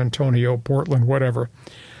involves San Antonio, Portland, whatever.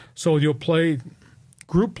 So you'll play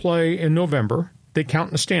group play in November. They count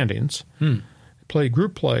in the standings. Play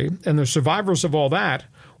group play, and the survivors of all that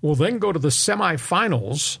will then go to the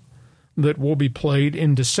semifinals that will be played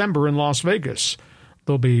in December in Las Vegas.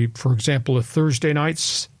 There'll be, for example, a Thursday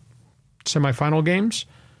night's semifinal games,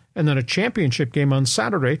 and then a championship game on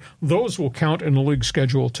Saturday. Those will count in the league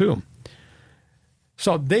schedule too.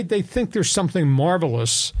 So they think there's something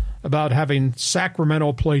marvelous about having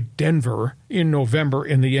Sacramento play Denver in November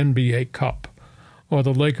in the NBA Cup, or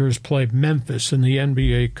the Lakers play Memphis in the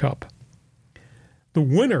NBA Cup. The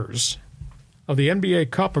winners of the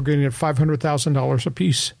NBA Cup are going to get $500,000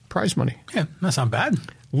 apiece prize money. Yeah, that's not bad.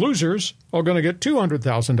 Losers are going to get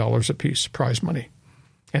 $200,000 apiece prize money.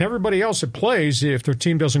 And everybody else that plays, if their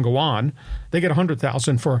team doesn't go on, they get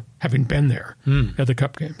 $100,000 for having been there at the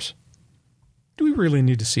Cup games. Do we really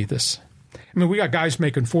need to see this? I mean, we got guys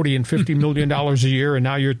making $40 and $50 million a year, and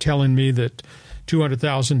now you're telling me that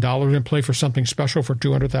 $200,000 and play for something special for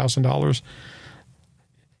 $200,000.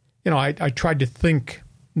 I tried to think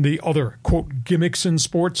the other, quote, gimmicks in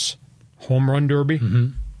sports, home run derby,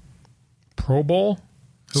 Pro Bowl,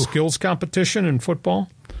 skills competition in football,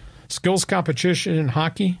 skills competition in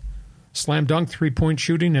hockey, slam dunk, three-point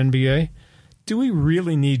shooting, NBA. Do we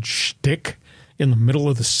really need shtick in the middle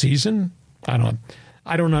of the season? I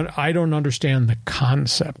don't understand the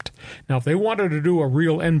concept. Now, if they wanted to do a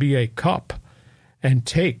real NBA Cup and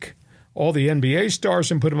take all the NBA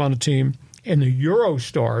stars and put them on a team, and the Euro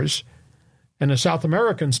stars and the South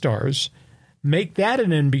American stars, make that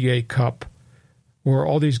an NBA Cup where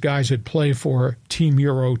all these guys would play for Team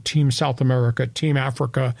Euro, Team South America, Team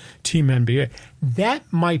Africa, Team NBA. That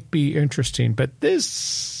might be interesting, but do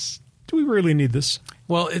we really need this?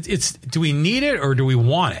 Well, it's do we need it or do we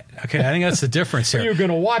want it? Okay, I think that's the difference here. You're going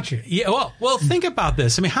to watch it. Yeah. Well, think about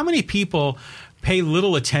this. I mean, how many people pay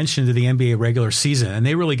little attention to the NBA regular season and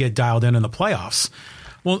they really get dialed in the playoffs?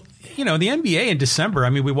 Well, the NBA in December,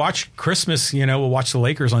 I mean, we watch Christmas, we'll watch the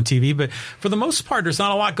Lakers on TV, but for the most part, there's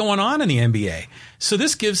not a lot going on in the NBA. So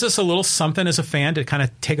this gives us a little something as a fan to kind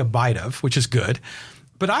of take a bite of, which is good.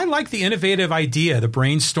 But I like the innovative idea, the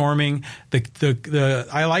brainstorming,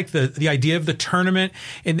 I like the idea of the tournament,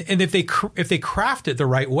 and if they craft it the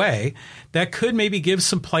right way, that could maybe give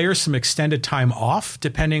some players some extended time off,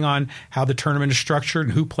 depending on how the tournament is structured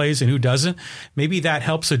and who plays and who doesn't. Maybe that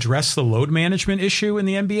helps address the load management issue in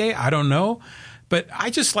the NBA. I don't know, but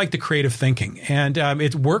I just like the creative thinking, and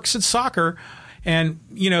it works in soccer. And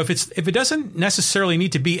if it doesn't necessarily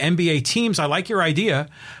need to be NBA teams, I like your idea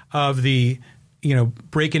of the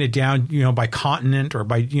breaking it down, by continent or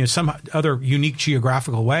by, some other unique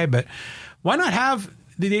geographical way. But why not have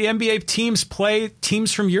the NBA teams play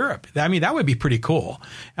teams from Europe? I mean, that would be pretty cool.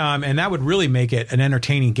 And that would really make it an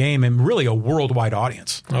entertaining game and really a worldwide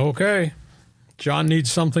audience. Okay. John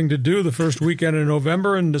needs something to do the first weekend in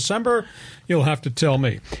November and December. You'll have to tell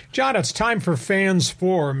me. John, it's time for Fans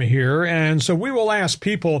Forum here. And so we will ask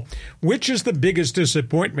people, which is the biggest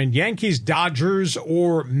disappointment, Yankees, Dodgers,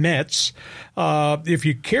 or Mets? If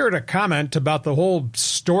you care to comment about the whole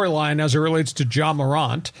storyline as it relates to Ja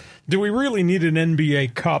Morant, do we really need an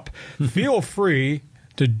NBA Cup? Feel free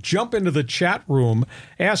to jump into the chat room,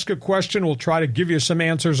 ask a question. We'll try to give you some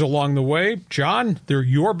answers along the way. John, they're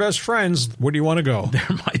your best friends. Where do you want to go? They're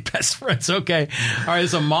my best friends. Okay. All right.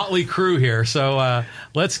 It's a motley crew here. So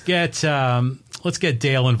let's get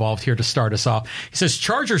Dale involved here to start us off. He says,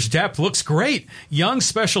 Chargers depth looks great. Young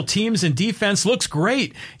special teams and defense looks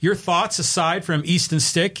great. Your thoughts aside from Easton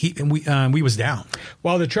Stick? We was down.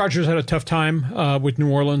 Well, the Chargers had a tough time with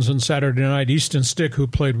New Orleans on Saturday night. Easton Stick, who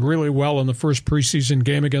played really well in the first preseason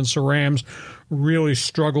game against the Rams, really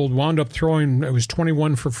struggled, wound up throwing, it was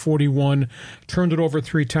 21 for 41, turned it over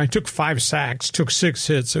 3 times, took 5 sacks, took 6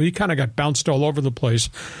 hits, so he kind of got bounced all over the place.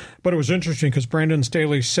 But it was interesting because Brandon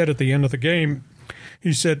Staley said at the end of the game,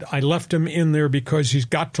 he said, I left him in there because he's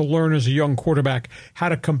got to learn as a young quarterback how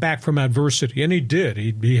to come back from adversity. And he did.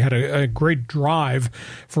 He had a great drive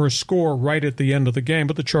for a score right at the end of the game,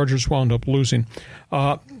 but the Chargers wound up losing.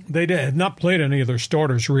 They had not played any of their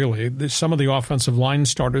starters, really. Some of the offensive line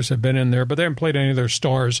starters have been in there, but they haven't played any of their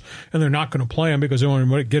stars, and they're not going to play them because they don't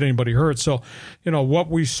want to get anybody hurt. So, what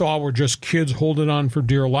we saw were just kids holding on for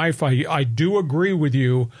dear life. I do agree with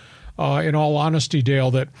you. In all honesty, Dale,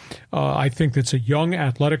 that I think it's a young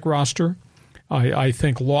athletic roster. I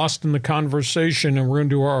think lost in the conversation, and we're going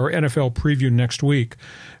to do our NFL preview next week,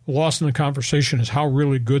 lost in the conversation is how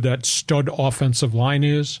really good that stud offensive line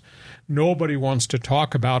is. Nobody wants to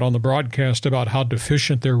talk about on the broadcast about how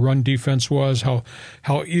deficient their run defense was,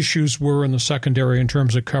 how issues were in the secondary in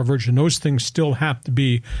terms of coverage, and those things still have to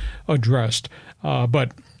be addressed.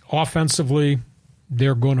 But offensively,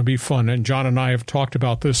 they're going to be fun. And John and I have talked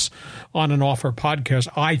about this on and off our podcast.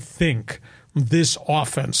 I think this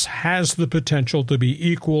offense has the potential to be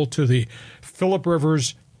equal to the Phillip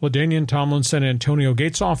Rivers, LaDainian Tomlinson, Antonio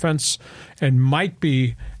Gates offense, and might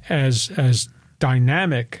be as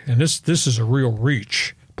dynamic. And this is a real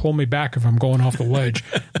reach. Pull me back if I'm going off the ledge.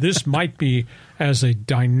 This might be as a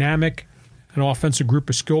dynamic and offensive group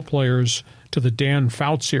of skill players to the Dan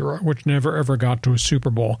Fouts era, which never, ever got to a Super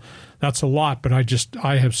Bowl. That's a lot, but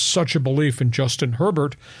I have such a belief in Justin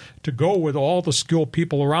Herbert to go with all the skilled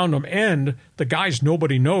people around him and the guys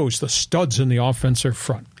nobody knows, the studs in the offensive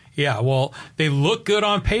front. Yeah, well, they look good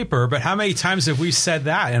on paper, but how many times have we said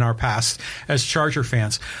that in our past as Charger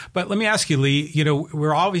fans? But let me ask you, Lee,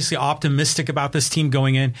 we're obviously optimistic about this team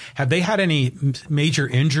going in. Have they had any major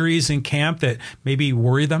injuries in camp that maybe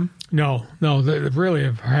worry them? No, they really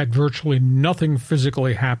have had virtually nothing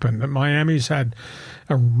physically happen. Miami's had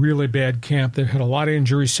a really bad camp. They've had a lot of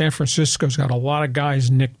injuries. San Francisco's got a lot of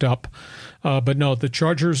guys nicked up. But no, the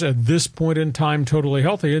Chargers at this point in time totally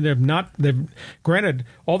healthy, and they've granted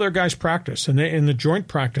all their guys practice, and in the joint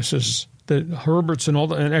practices, the Herberts and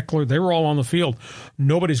Eckler, they were all on the field.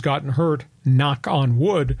 Nobody's gotten hurt. Knock on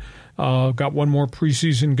wood. Got one more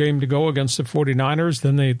preseason game to go against the 49ers.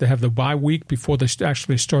 Then they have the bye week before they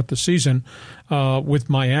actually start the season with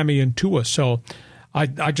Miami and Tua. So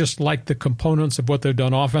I just like the components of what they've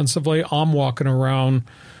done offensively. I'm walking around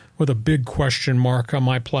with a big question mark on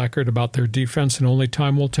my placard about their defense, and only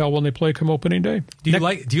time will tell when they play come opening day. Do you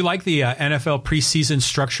like the NFL preseason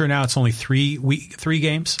structure now? It's only 3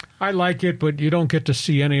 games. I like it, but you don't get to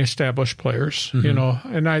see any established players,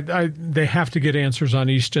 and they have to get answers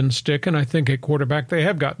on Easton Stick, and I think at quarterback they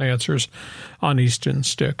have gotten answers on Easton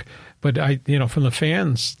Stick. But from the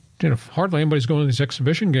fans, hardly anybody's going to these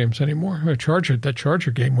exhibition games anymore. That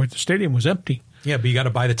Charger game where the stadium was empty. Yeah, but you got to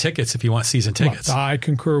buy the tickets if you want season tickets. Well, I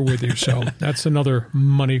concur with you. So that's another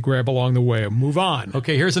money grab along the way. Move on.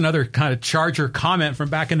 Okay, here's another kind of Charger comment from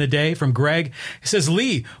back in the day from Greg. He says,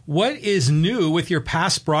 Lee, what is new with your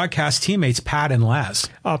past broadcast teammates, Pat and Laz?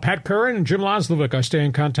 Pat Curran and Jim Laslovic. I stay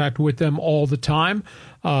in contact with them all the time.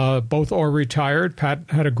 Both are retired. Pat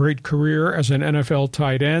had a great career as an NFL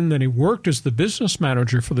tight end. Then he worked as the business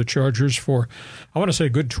manager for the Chargers for, I want to say, a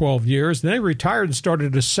good 12 years. Then he retired and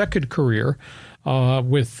started a second career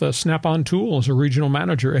with Snap-on Tool as a regional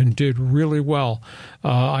manager and did really well.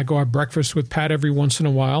 I go have breakfast with Pat every once in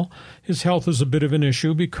a while. His health is a bit of an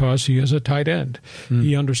issue because he is a tight end.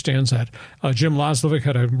 He understands that. Jim Laslovic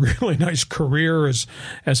had a really nice career as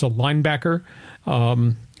a linebacker.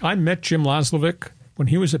 I met Jim Laslovic when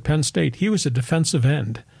he was at Penn State. He was a defensive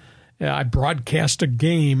end. I broadcast a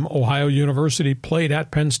game Ohio University played at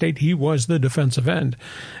Penn State. He was the defensive end.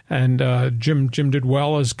 And Jim did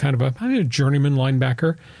well as kind of a journeyman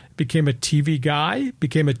linebacker, became a TV guy,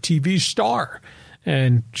 became a TV star,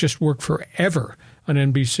 and just worked forever on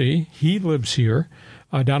NBC. He lives here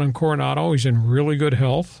down in Coronado. He's in really good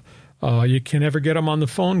health. You can never get him on the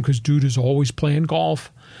phone because dude is always playing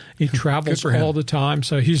golf. He travels all the time.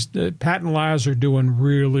 So Pat and Laz are doing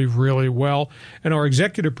really, really well. And our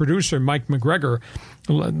executive producer, Mike McGregor,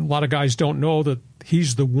 a lot of guys don't know that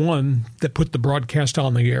he's the one that put the broadcast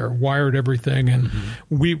on the air, wired everything. And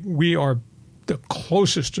we are the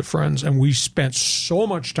closest of friends, and we spent so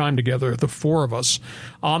much time together, the four of us,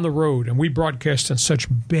 on the road. And we broadcast in such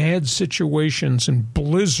bad situations and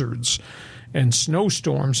blizzards and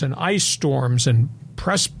snowstorms and ice storms and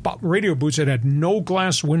press radio booths that had no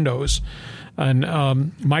glass windows. And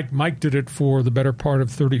Mike did it for the better part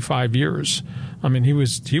of 35 years. I mean, he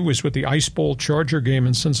was with the Ice Bowl Charger game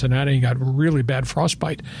in Cincinnati. He got really bad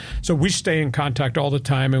frostbite. So we stay in contact all the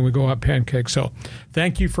time, and we go have pancakes. So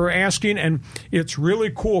thank you for asking. And it's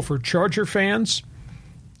really cool for Charger fans.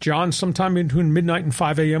 John, sometime between midnight and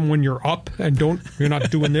 5 a.m. when you're up and you're not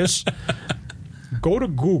doing this, go to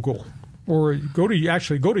Google or go to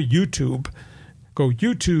YouTube. Go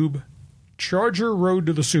YouTube, Charger Road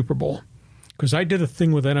to the Super Bowl, because I did a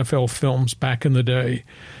thing with NFL Films back in the day,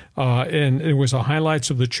 and it was highlights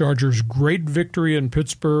of the Chargers' great victory in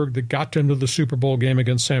Pittsburgh that got them to the Super Bowl game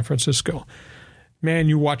against San Francisco. Man,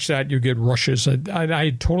 you watch that, you get rushes. I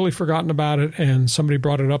had totally forgotten about it, and somebody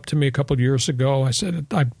brought it up to me a couple of years ago. I said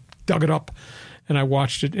I dug it up, and I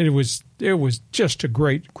watched it. And it was just a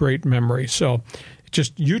great, great memory. So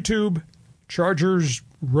just YouTube, Chargers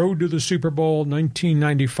Road to the Super Bowl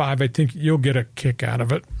 1995. I think you'll get a kick out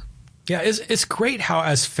of it. Yeah, it's great how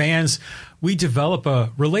as fans we develop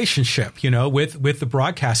a relationship, with the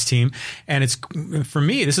broadcast team. And it's, for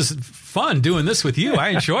me, this is fun doing this with you. I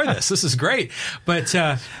enjoy this. This is great. But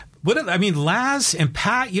Laz and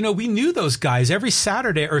Pat, we knew those guys every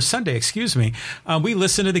Saturday or Sunday, we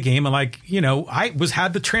listened to the game and I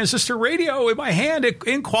had the transistor radio in my hand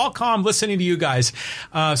in Qualcomm listening to you guys.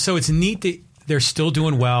 So it's neat that they're still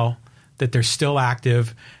doing well, that they're still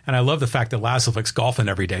active. And I love the fact that Laslovic's golfing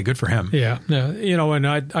every day. Good for him. Yeah. And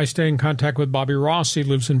I stay in contact with Bobby Ross. He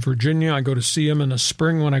lives in Virginia. I go to see him in the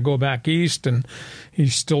spring when I go back east, and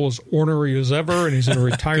he's still as ornery as ever, and he's in a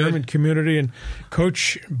retirement community. And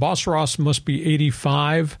Coach Boss Ross must be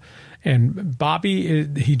 85. And Bobby,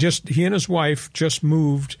 he and his wife just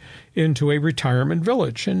moved into a retirement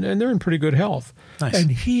village, and they're in pretty good health. Nice.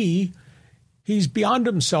 And he's beyond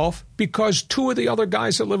himself because two of the other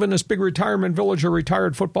guys that live in this big retirement village are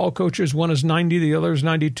retired football coaches. One is 90, the other is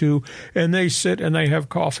 92, and they sit and they have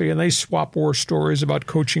coffee and they swap war stories about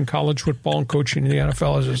coaching college football and coaching in the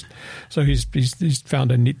NFL. So he's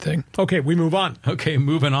found a neat thing. Okay, we move on. Okay,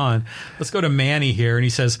 moving on. Let's go to Manny here, and he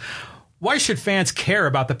says, why should fans care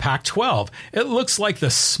about the Pac-12? It looks like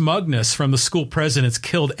the smugness from the school presidents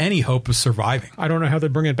killed any hope of surviving. I don't know how they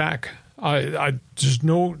bring it back.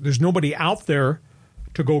 There's nobody out there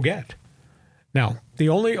to go get. Now, the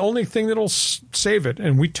only thing that'll save it,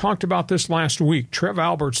 and we talked about this last week, Trev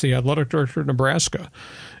Alberts, the athletic director of Nebraska,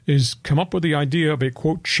 is come up with the idea of a,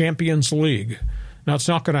 quote, Champions League. Now, it's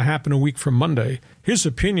not going to happen a week from Monday. His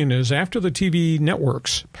opinion is after the TV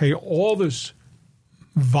networks pay all this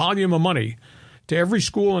volume of money to every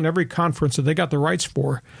school and every conference that they got the rights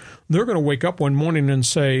for, they're going to wake up one morning and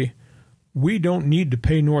say, we don't need to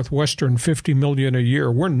pay Northwestern $50 million a year.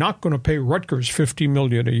 We're not going to pay Rutgers $50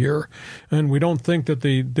 million a year. And we don't think that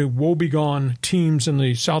the woebegone teams in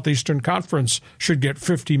the Southeastern Conference should get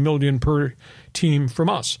 $50 million per team from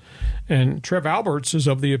us. And Trev Alberts is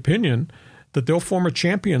of the opinion that they'll form a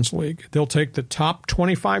Champions League. They'll take the top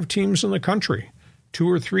 25 teams in the country, 2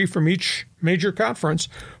 or 3 from each major conference,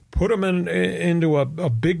 put them into a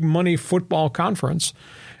big money football conference,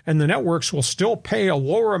 and the networks will still pay a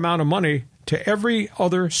lower amount of money to every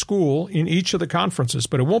other school in each of the conferences.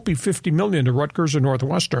 But it won't be $50 million to Rutgers or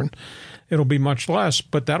Northwestern. It'll be much less,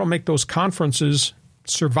 but that'll make those conferences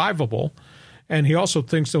survivable. And he also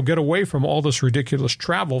thinks they'll get away from all this ridiculous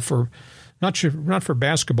travel for not for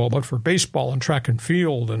basketball, but for baseball and track and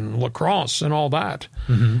field and lacrosse and all that.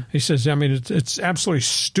 Mm-hmm. He says, I mean, it's absolutely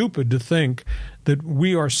stupid to think that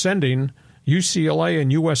we are sending UCLA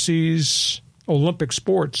and USC's Olympic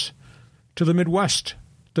sports to the Midwest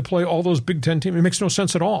to play all those Big Ten teams. It makes no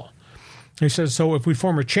sense at all. He says, so if we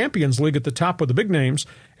form a Champions League at the top with the big names,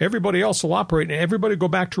 everybody else will operate and everybody go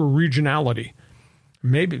back to a regionality.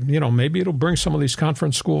 Maybe it'll bring some of these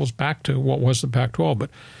conference schools back to what was the Pac-12, but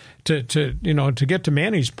to get to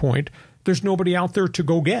Manny's point, there's nobody out there to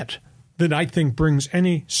go get that I think brings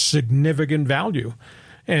any significant value.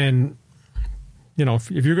 And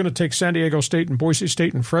if you're going to take San Diego State and Boise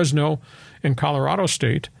State and Fresno and Colorado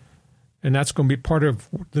State, and that's going to be part of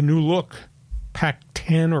the new look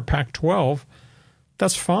Pac-10 or Pac-12,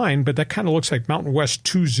 that's fine, but that kind of looks like Mountain West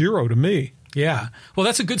 2-0 to me. Yeah. Well,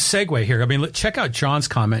 that's a good segue here. I mean, check out John's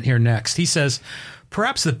comment here next. He says,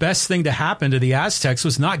 perhaps the best thing to happen to the Aztecs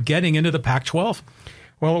was not getting into the Pac-12.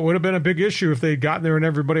 Well, it would have been a big issue if they had gotten there and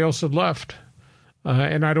everybody else had left.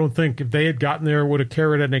 And I don't think if they had gotten there, it would have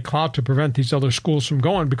carried any clout to prevent these other schools from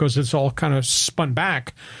going, because it's all kind of spun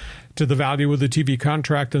back to the value of the TV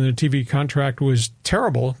contract, and the TV contract was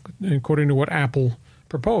terrible, according to what Apple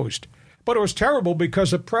proposed. But it was terrible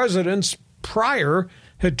because the presidents prior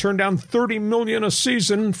had turned down $30 million a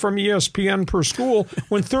season from ESPN per school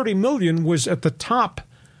when $30 million was at the top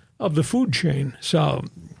of the food chain. So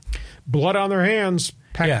blood on their hands.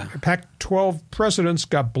 Pac-12 presidents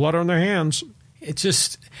got blood on their hands. It's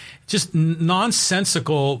just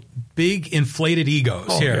nonsensical, big inflated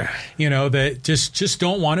egos here, that just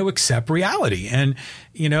don't want to accept reality. And,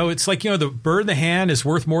 it's like, the bird in the hand is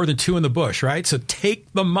worth more than 2 in the bush, right? So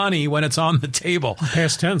take the money when it's on the table.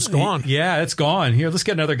 Past tense, gone. Yeah, it's gone. Here, let's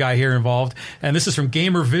get another guy here involved. And this is from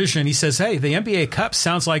Gamer Vision. He says, hey, the NBA Cup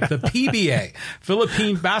sounds like the PBA,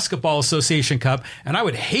 Philippine Basketball Association Cup, and I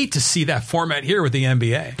would hate to see that format here with the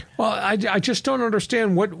NBA. Well, I just don't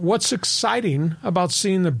understand what's exciting about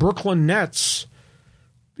seeing the Brooklyn Nets,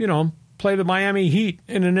 play the Miami Heat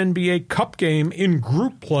in an NBA Cup game in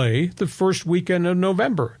group play the first weekend of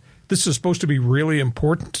November. This is supposed to be really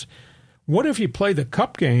important. What if you play the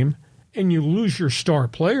Cup game and you lose your star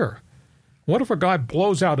player? What if a guy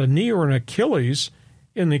blows out a knee or an Achilles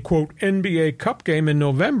in the, quote, NBA Cup game in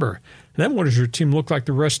November? Then what does your team look like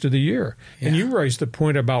the rest of the year? Yeah. And you raised the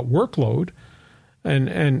point about workload.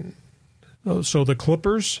 And so the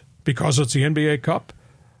Clippers, because it's the NBA Cup,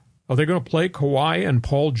 are they going to play Kawhi and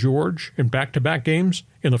Paul George in back-to-back games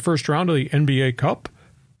in the first round of the NBA Cup?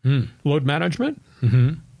 Load management?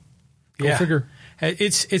 Mm-hmm. Go figure.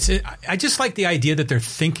 I just like the idea that they're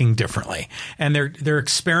thinking differently and they're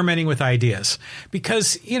experimenting with ideas,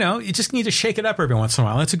 because you just need to shake it up every once in a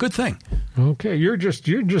while. That's a good thing. Okay, you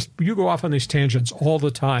go off on these tangents all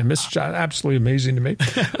the time. It's absolutely amazing to me.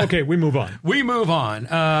 Okay, we move on.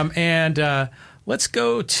 Let's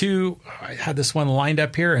go to, I had this one lined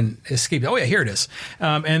up here and escaped. Oh, yeah, here it is.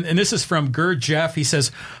 And this is from Gerd Jeff. He says,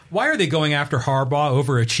 why are they going after Harbaugh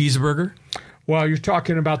over a cheeseburger? Well, you're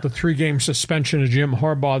talking about the 3-game suspension of Jim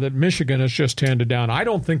Harbaugh that Michigan has just handed down. I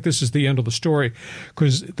don't think this is the end of the story,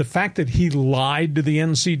 because the fact that he lied to the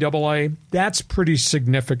NCAA, that's pretty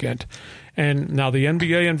significant. And now the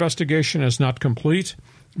NBA investigation is not complete.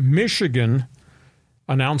 Michigan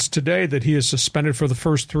announced today that he is suspended for the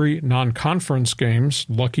first 3 non-conference games,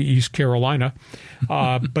 lucky East Carolina,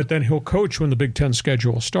 but then he'll coach when the Big Ten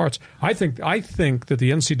schedule starts. I think that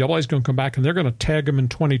the NCAA is going to come back and they're going to tag him in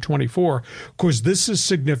 2024, because this is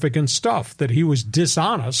significant stuff, that he was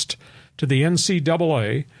dishonest to the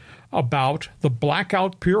NCAA about the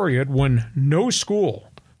blackout period when no school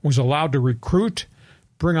was allowed to recruit,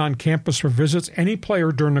 bring on campus for visits, any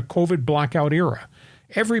player during the COVID blackout era.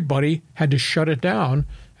 Everybody had to shut it down,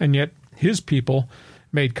 and yet his people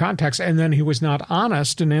made contacts, and then he was not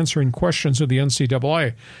honest in answering questions of the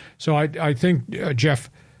NCAA. So I think, Jeff,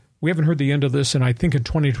 we haven't heard the end of this, and I think in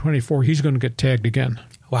 2024 he's going to get tagged again.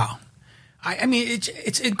 Wow. I mean,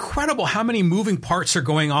 it's incredible how many moving parts are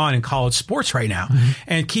going on in college sports right now,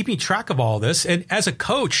 and keeping track of all this. And as a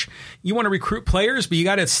coach, you want to recruit players, but you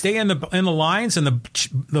got to stay in the lines, and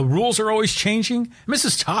the rules are always changing. I mean, this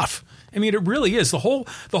is tough. I mean, it really is. The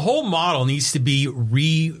whole model needs to be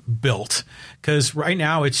rebuilt, because right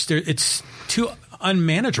now it's too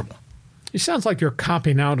unmanageable. It sounds like you're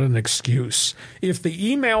copying out an excuse. If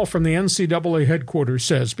the email from the NCAA headquarters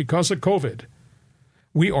says, because of COVID,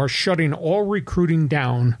 we are shutting all recruiting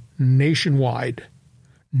down nationwide,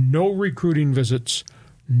 no recruiting visits,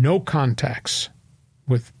 no contacts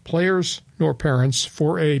with players nor parents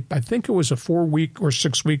for I think it was a 4-week or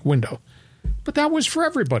 6-week window. But that was for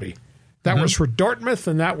everybody. That was for Dartmouth,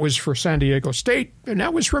 and that was for San Diego State, and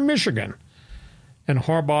that was for Michigan. And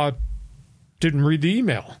Harbaugh didn't read the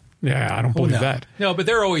email. Yeah, I don't believe that. No, but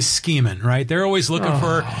they're always scheming, right? They're always looking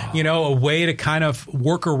for, a way to kind of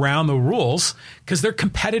work around the rules, because they're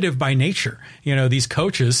competitive by nature, these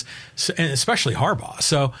coaches, and especially Harbaugh.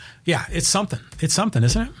 So, yeah, it's something. It's something,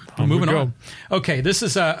 isn't it? Moving on. Okay, this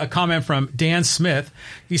is a comment from Dan Smith.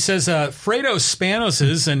 He says, Fredo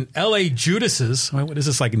Spanoses and L.A. Judases, what is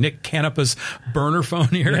this, like Nick Canepa's burner phone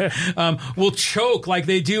here, will choke like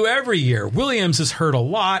they do every year. Williams is hurt a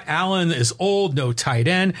lot. Allen is old, no tight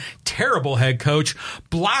end. Terrible head coach.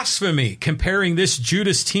 Blasphemy comparing this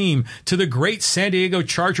Judas team to the great San Diego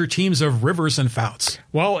Charger teams of Rivers and Fouts.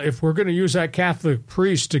 Well, if we're going to use that Catholic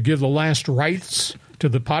priest to give the last rites to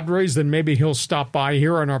the Padres, then maybe he'll stop by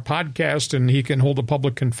here on our podcast and he can hold a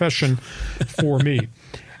public confession for me.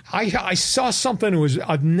 I saw something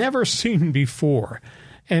I've never seen before,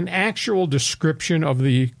 an actual description of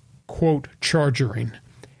the, quote, chargering.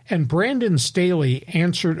 And Brandon Staley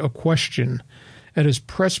answered a question at his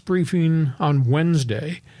press briefing on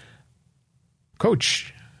Wednesday.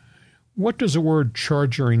 Coach, what does the word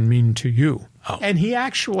chargering mean to you? Oh. And he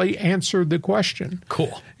actually answered the question.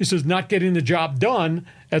 Cool. He says, not getting the job done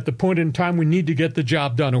at the point in time we need to get the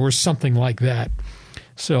job done, or something like that.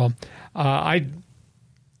 So, Mr.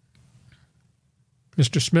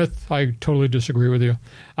 Smith, I totally disagree with you.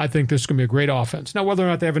 I think this is going to be a great offense. Now, whether or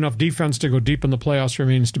not they have enough defense to go deep in the playoffs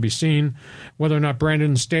remains to be seen. Whether or not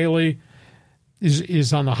Brandon Staley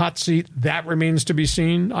is on the hot seat, that remains to be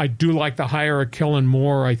seen. I do like the hire of Kellen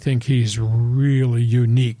Moore. I think he's really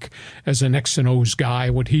unique as an X and O's guy.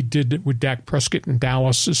 What he did with Dak Prescott in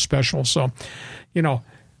Dallas is special. So,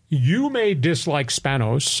 you may dislike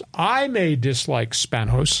Spanos. I may dislike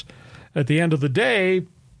Spanos. At the end of the day,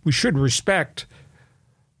 we should respect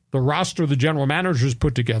the roster the general managers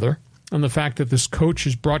put together, and the fact that this coach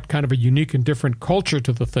has brought kind of a unique and different culture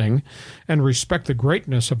to the thing, and respect the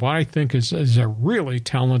greatness of what I think is a really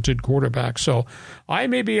talented quarterback. So I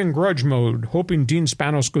may be in grudge mode, hoping Dean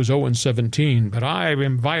Spanos goes 0-17, but I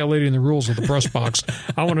am violating the rules of the press box.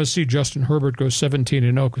 I want to see Justin Herbert go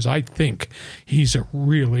 17-0 because I think he's a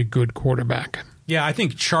really good quarterback. Yeah, I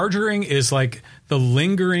think chargering is like the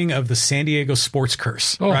lingering of the San Diego sports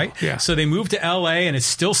curse, right? Yeah. So they moved to L.A. and it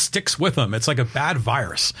still sticks with them. It's like a bad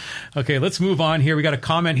virus. Okay, let's move on here. We got a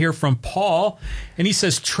comment here from Paul, and he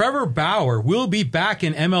says, Trevor Bauer will be back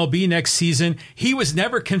in MLB next season. He was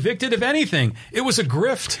never convicted of anything. It was a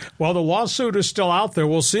grift. Well, the lawsuit is still out there.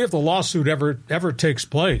 We'll see if the lawsuit ever takes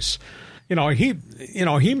place. He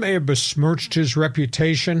may have besmirched his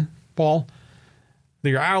reputation, Paul.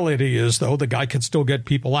 The reality is, though, the guy can still get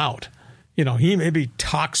people out. He may be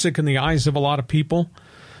toxic in the eyes of a lot of people,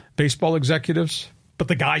 baseball executives, but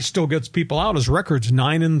the guy still gets people out. His record's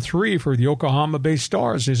 9-3 for the Yokohama Bay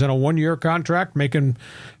Stars. He's in a 1-year contract making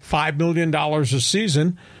 $5 million a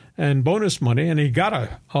season and bonus money, and he got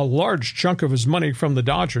a large chunk of his money from the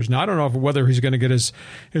Dodgers. Now, I don't know whether he's going to get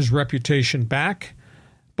his reputation back,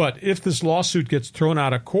 but if this lawsuit gets thrown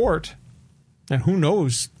out of court, and who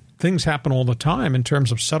knows, things happen all the time in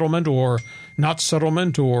terms of settlement or not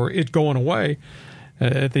settlement or it going away.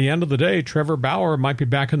 At the end of the day, Trevor Bauer might be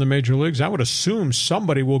back in the major leagues. I would assume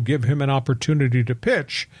somebody will give him an opportunity to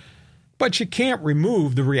pitch, but you can't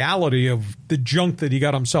remove the reality of the junk that he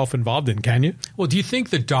got himself involved in, can you? Well, do you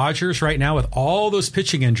think the Dodgers right now with all those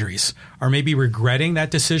pitching injuries are maybe regretting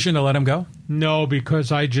that decision to let him go? No,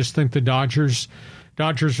 because I just think the Dodgers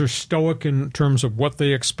are stoic in terms of what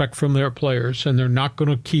they expect from their players, and they're not going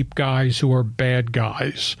to keep guys who are bad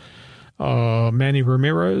guys. Manny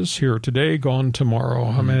Ramirez, here today, gone tomorrow.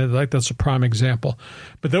 I mean, that's a prime example.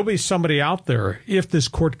 But there'll be somebody out there, if this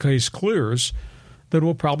court case clears, that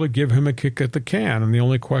will probably give him a kick at the can. And the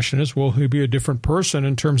only question is, will he be a different person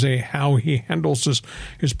in terms of how he handles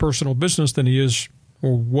his personal business than he is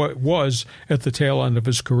or what was at the tail end of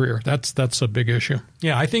his career? That's a big issue.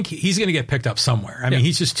 Yeah, I think he's going to get picked up somewhere. I mean,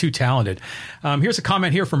 he's just too talented. Here's a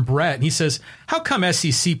comment here from Brett. And he says, how come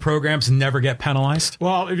SEC programs never get penalized?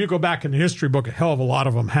 Well, if you go back in the history book, a hell of a lot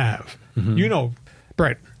of them have. Mm-hmm. You know,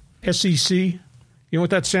 Brett, SEC, you know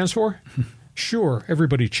what that stands for? Sure,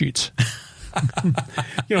 everybody cheats.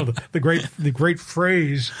 You know, the great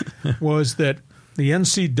phrase was that the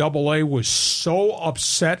NCAA was so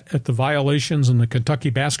upset at the violations in the Kentucky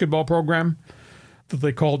basketball program that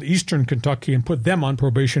they called Eastern Kentucky and put them on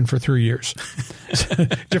probation for 3 years.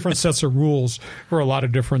 Different sets of rules for a lot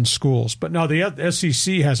of different schools. But no, the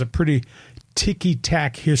SEC has a pretty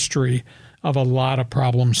ticky-tack history of a lot of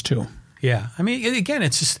problems too. Yeah. I mean, again,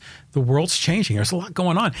 it's just the world's changing. There's a lot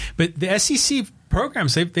going on. But the SEC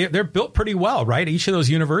programs, they're built pretty well, right? Each of those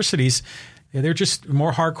universities, they're just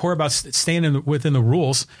more hardcore about staying within the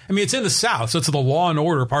rules. I mean, it's in the South, so it's the law and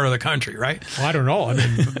order part of the country, right? Well, I don't know. I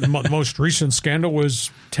mean, the most recent scandal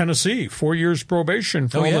was Tennessee, 4 years probation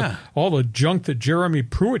for all the junk that Jeremy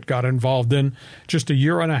Pruitt got involved in just a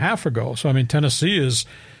year and a half ago. So, I mean, Tennessee is,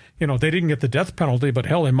 you know, they didn't get the death penalty, but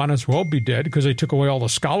hell, they might as well be dead because they took away all the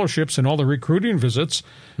scholarships and all the recruiting visits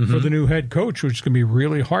for the new head coach, which is going to be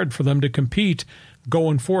really hard for them to compete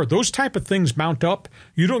going forward. Those type of things mount up.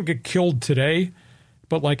 You don't get killed today,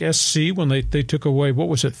 but like SC, when they took away,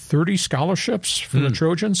 30 scholarships from the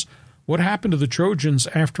Trojans? What happened to the Trojans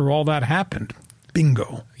after all that happened?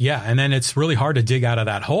 Bingo. Yeah, and then it's really hard to dig out of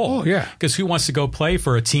that hole. Oh, yeah. Because who wants to go play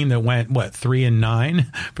for a team that went,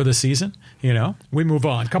 3-9 for the season? You know? We move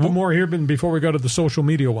on. A couple more here before we go to the social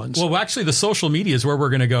media ones. Well, actually, the social media is where we're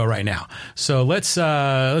going to go right now. So let's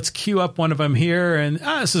queue up one of them here. And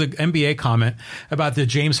this is an NBA comment about the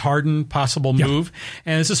James Harden possible move.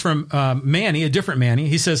 And this is from Manny, a different Manny.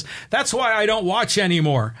 He says, that's why I don't watch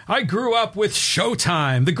anymore. I grew up with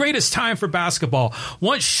Showtime, the greatest time for basketball.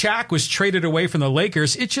 Once Shaq was traded away from the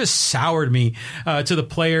Lakers, it just soured me to the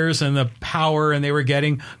players and the power and they were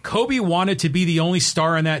getting. Kobe wanted to be the only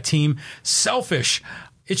star on that team. Selfish.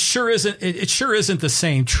 It sure isn't. It sure isn't the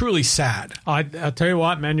same. Truly sad. I'll tell you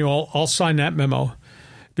what, Manuel, I'll sign that memo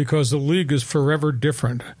because the league is forever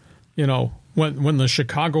different. You know, when the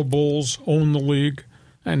Chicago Bulls owned the league,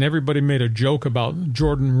 and everybody made a joke about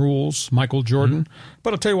Jordan rules, Michael Jordan.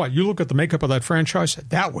 But I'll tell you what, you look at the makeup of that franchise,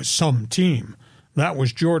 that was some team. That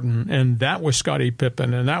was Jordan, and that was Scottie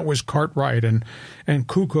Pippen, and that was Cartwright and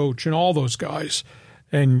Kukoc and all those guys.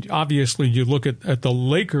 And obviously you look at the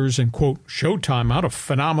Lakers and, quote, Showtime, what a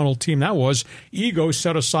phenomenal team that was. Ego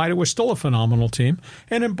set aside, it was still a phenomenal team.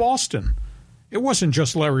 And in Boston, it wasn't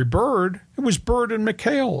just Larry Bird. It was Bird and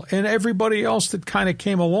McHale and everybody else that kind of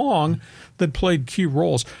came along that played key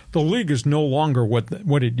roles. The league is no longer what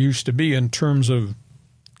it used to be in terms of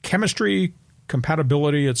chemistry,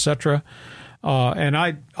 compatibility, etc. And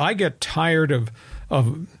I get tired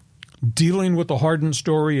of dealing with the Harden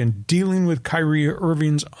story and dealing with Kyrie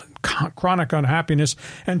Irving's chronic unhappiness,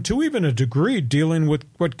 and to even a degree dealing with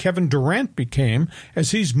what Kevin Durant became as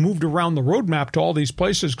he's moved around the roadmap to all these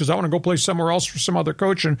places because I want to go play somewhere else for some other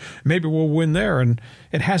coach and maybe we'll win there. And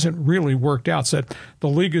it hasn't really worked out. So the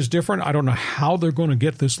league is different. I don't know how they're going to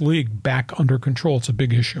get this league back under control. It's a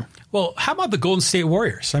big issue. Well, how about the Golden State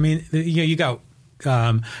Warriors? I mean, you got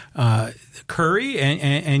Curry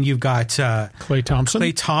and you've got Klay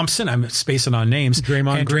Thompson. I'm spacing on names.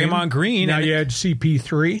 Draymond Green. Now you had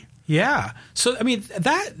CP3. Yeah. So, I mean,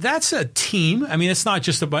 that's a team. I mean, it's not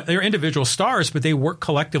just they're individual stars, but they work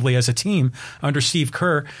collectively as a team under Steve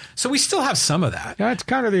Kerr. So we still have some of that. Yeah, it's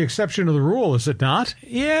kind of the exception to the rule, is it not?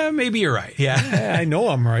 Yeah, maybe you're right. Yeah. I know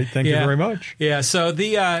I'm right. Thank you very much. Yeah. So but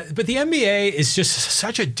the NBA is just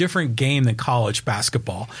such a different game than college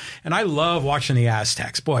basketball. And I love watching the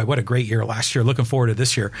Aztecs. Boy, what a great year last year. Looking forward to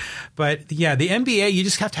this year. But yeah, the NBA, you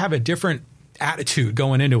just have to have a different attitude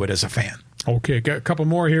going into it as a fan. Okay, got a couple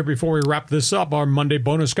more here before we wrap this up, our Monday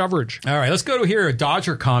bonus coverage. All right, let's go to here a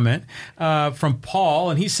Dodger comment from Paul,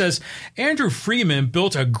 and he says, Andrew Freeman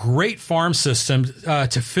built a great farm system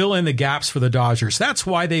to fill in the gaps for the Dodgers. That's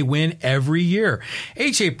why they win every year.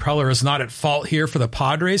 A.J. Preller is not at fault here for the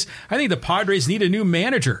Padres. I think the Padres need a new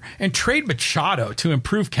manager and trade Machado to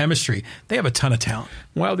improve chemistry. They have a ton of talent.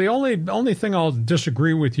 Well, the only thing I'll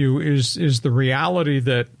disagree with you is the reality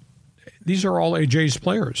that these are all A.J.'s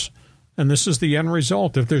players. And this is the end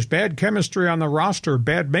result. If there's bad chemistry on the roster,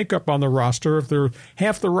 bad makeup on the roster, if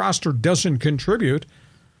half the roster doesn't contribute,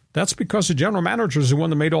 That's because the general manager is the one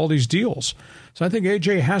that made all these deals. So I think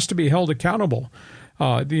A.J. has to be held accountable.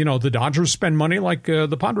 The Dodgers spend money like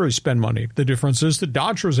the Padres spend money. The difference is the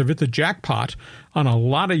Dodgers have hit the jackpot on a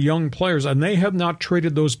lot of young players, and they have not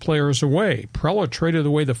traded those players away. Prella traded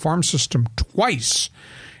away the farm system twice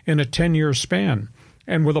in a 10-year span.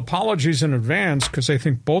 And with apologies in advance, because I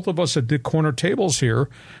think both of us at the corner tables here,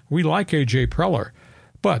 we like A.J. Preller.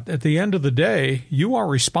 But at the end of the day, you are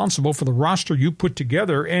responsible for the roster you put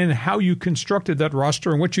together and how you constructed that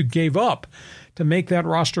roster and what you gave up to make that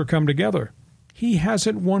roster come together. He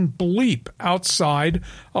hasn't won bleep outside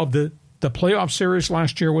of the playoff series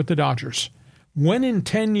last year with the Dodgers. When in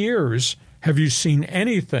 10 years have you seen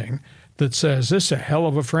anything that says this is a hell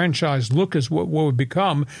of a franchise, look is what would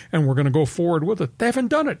become, and we're going to go forward with it? They haven't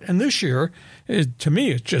done it. And this year, to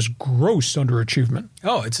me, it's just gross underachievement.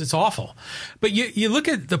 Oh, it's awful. But you look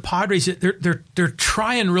at the Padres, they're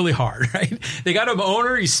trying really hard, right? They got an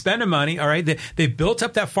owner, he's spending money, all right? They built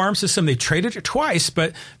up that farm system. They traded it twice,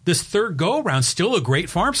 but this third go-around, still a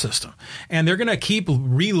great farm system. And they're going to keep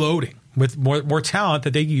reloading with more talent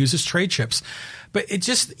that they use as trade chips. But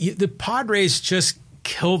the Padres just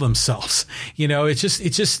kill themselves.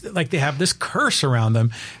 It's just like they have this curse around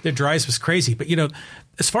them that drives us crazy. But,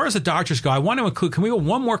 as far as the Dodgers go, I want to include, can we go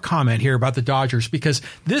one more comment here about the Dodgers? Because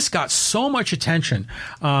this got so much attention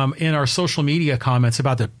in our social media comments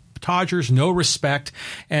about the Dodgers, no respect.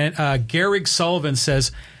 And Garrig Sullivan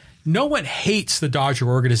says, no one hates the Dodger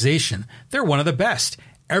organization. They're one of the best.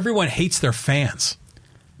 Everyone hates their fans.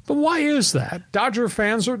 But why is that? Dodger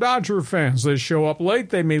fans are Dodger fans. They show up late.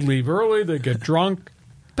 They may leave early. They get drunk.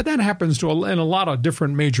 But that happens in a lot of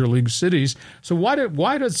different major league cities. So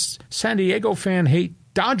why does San Diego fan hate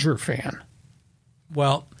Dodger fan?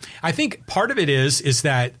 Well, I think part of it is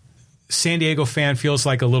that San Diego fan feels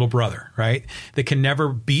like a little brother, right? They can never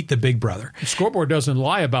beat the big brother. The scoreboard doesn't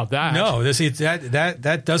lie about that. No,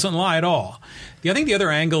 that doesn't lie at all. I think the other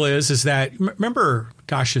angle is that, remember,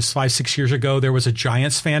 gosh, it's 5-6 years ago, there was a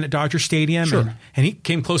Giants fan at Dodger Stadium, sure. and he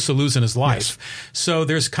came close to losing his life. Yes. So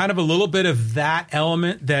there's kind of a little bit of that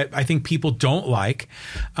element that I think people don't like.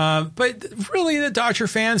 But really, the Dodger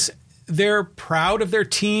fans, they're proud of their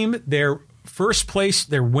team. They're first place.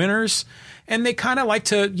 They're winners. And they kind of like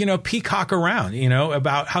to, peacock around,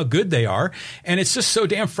 about how good they are. And it's just so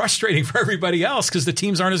damn frustrating for everybody else because the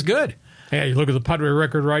teams aren't as good. Yeah, you look at the Padre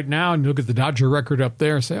record right now and you look at the Dodger record up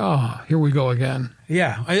there and say, oh, here we go again.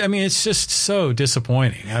 Yeah, I mean, it's just so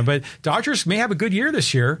disappointing. But Dodgers may have a good year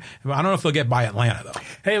this year. I don't know if they'll get by Atlanta, though.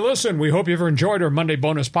 Hey, listen, we hope you ever enjoyed our Monday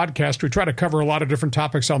bonus podcast. We try to cover a lot of different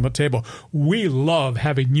topics on the table. We love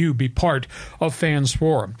having you be part of Fans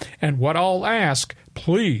Forum. And what I'll ask,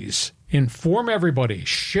 please inform everybody.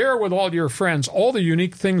 Share with all your friends all the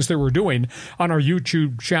unique things that we're doing on our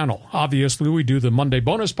YouTube channel. Obviously, we do the Monday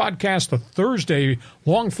bonus podcast, the Thursday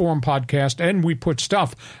long-form podcast, and we put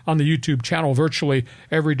stuff on the YouTube channel virtually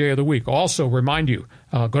every day of the week. Also, remind you,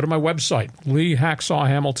 go to my website,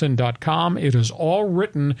 leehacksawhamilton.com. It is all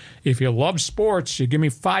written. If you love sports, you give me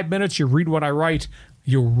 5 minutes, you read what I write,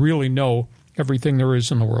 you'll really know everything there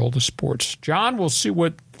is in the world of sports. John, we'll see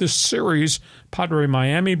what this series, Padre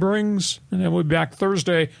Miami, brings, and then we'll be back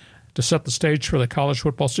Thursday to set the stage for the college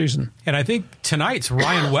football season. And I think tonight's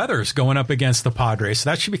Ryan Weathers going up against the Padres, so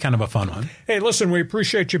that should be kind of a fun one. Hey, listen, we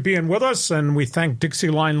appreciate you being with us, and we thank Dixie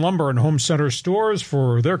Line Lumber and Home Center Stores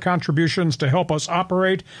for their contributions to help us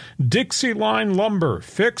operate. Dixie Line Lumber,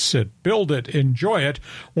 fix it, build it, enjoy it.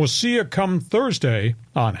 We'll see you come Thursday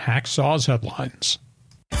on Hacksaw's Headlines.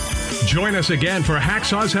 Join us again for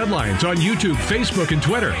Hacksaw's Headlines on YouTube, Facebook, and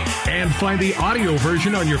Twitter. And find the audio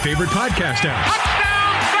version on your favorite podcast app.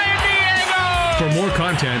 Touchdown, San Diego! For more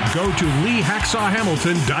content, go to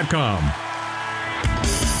leehacksawhamilton.com.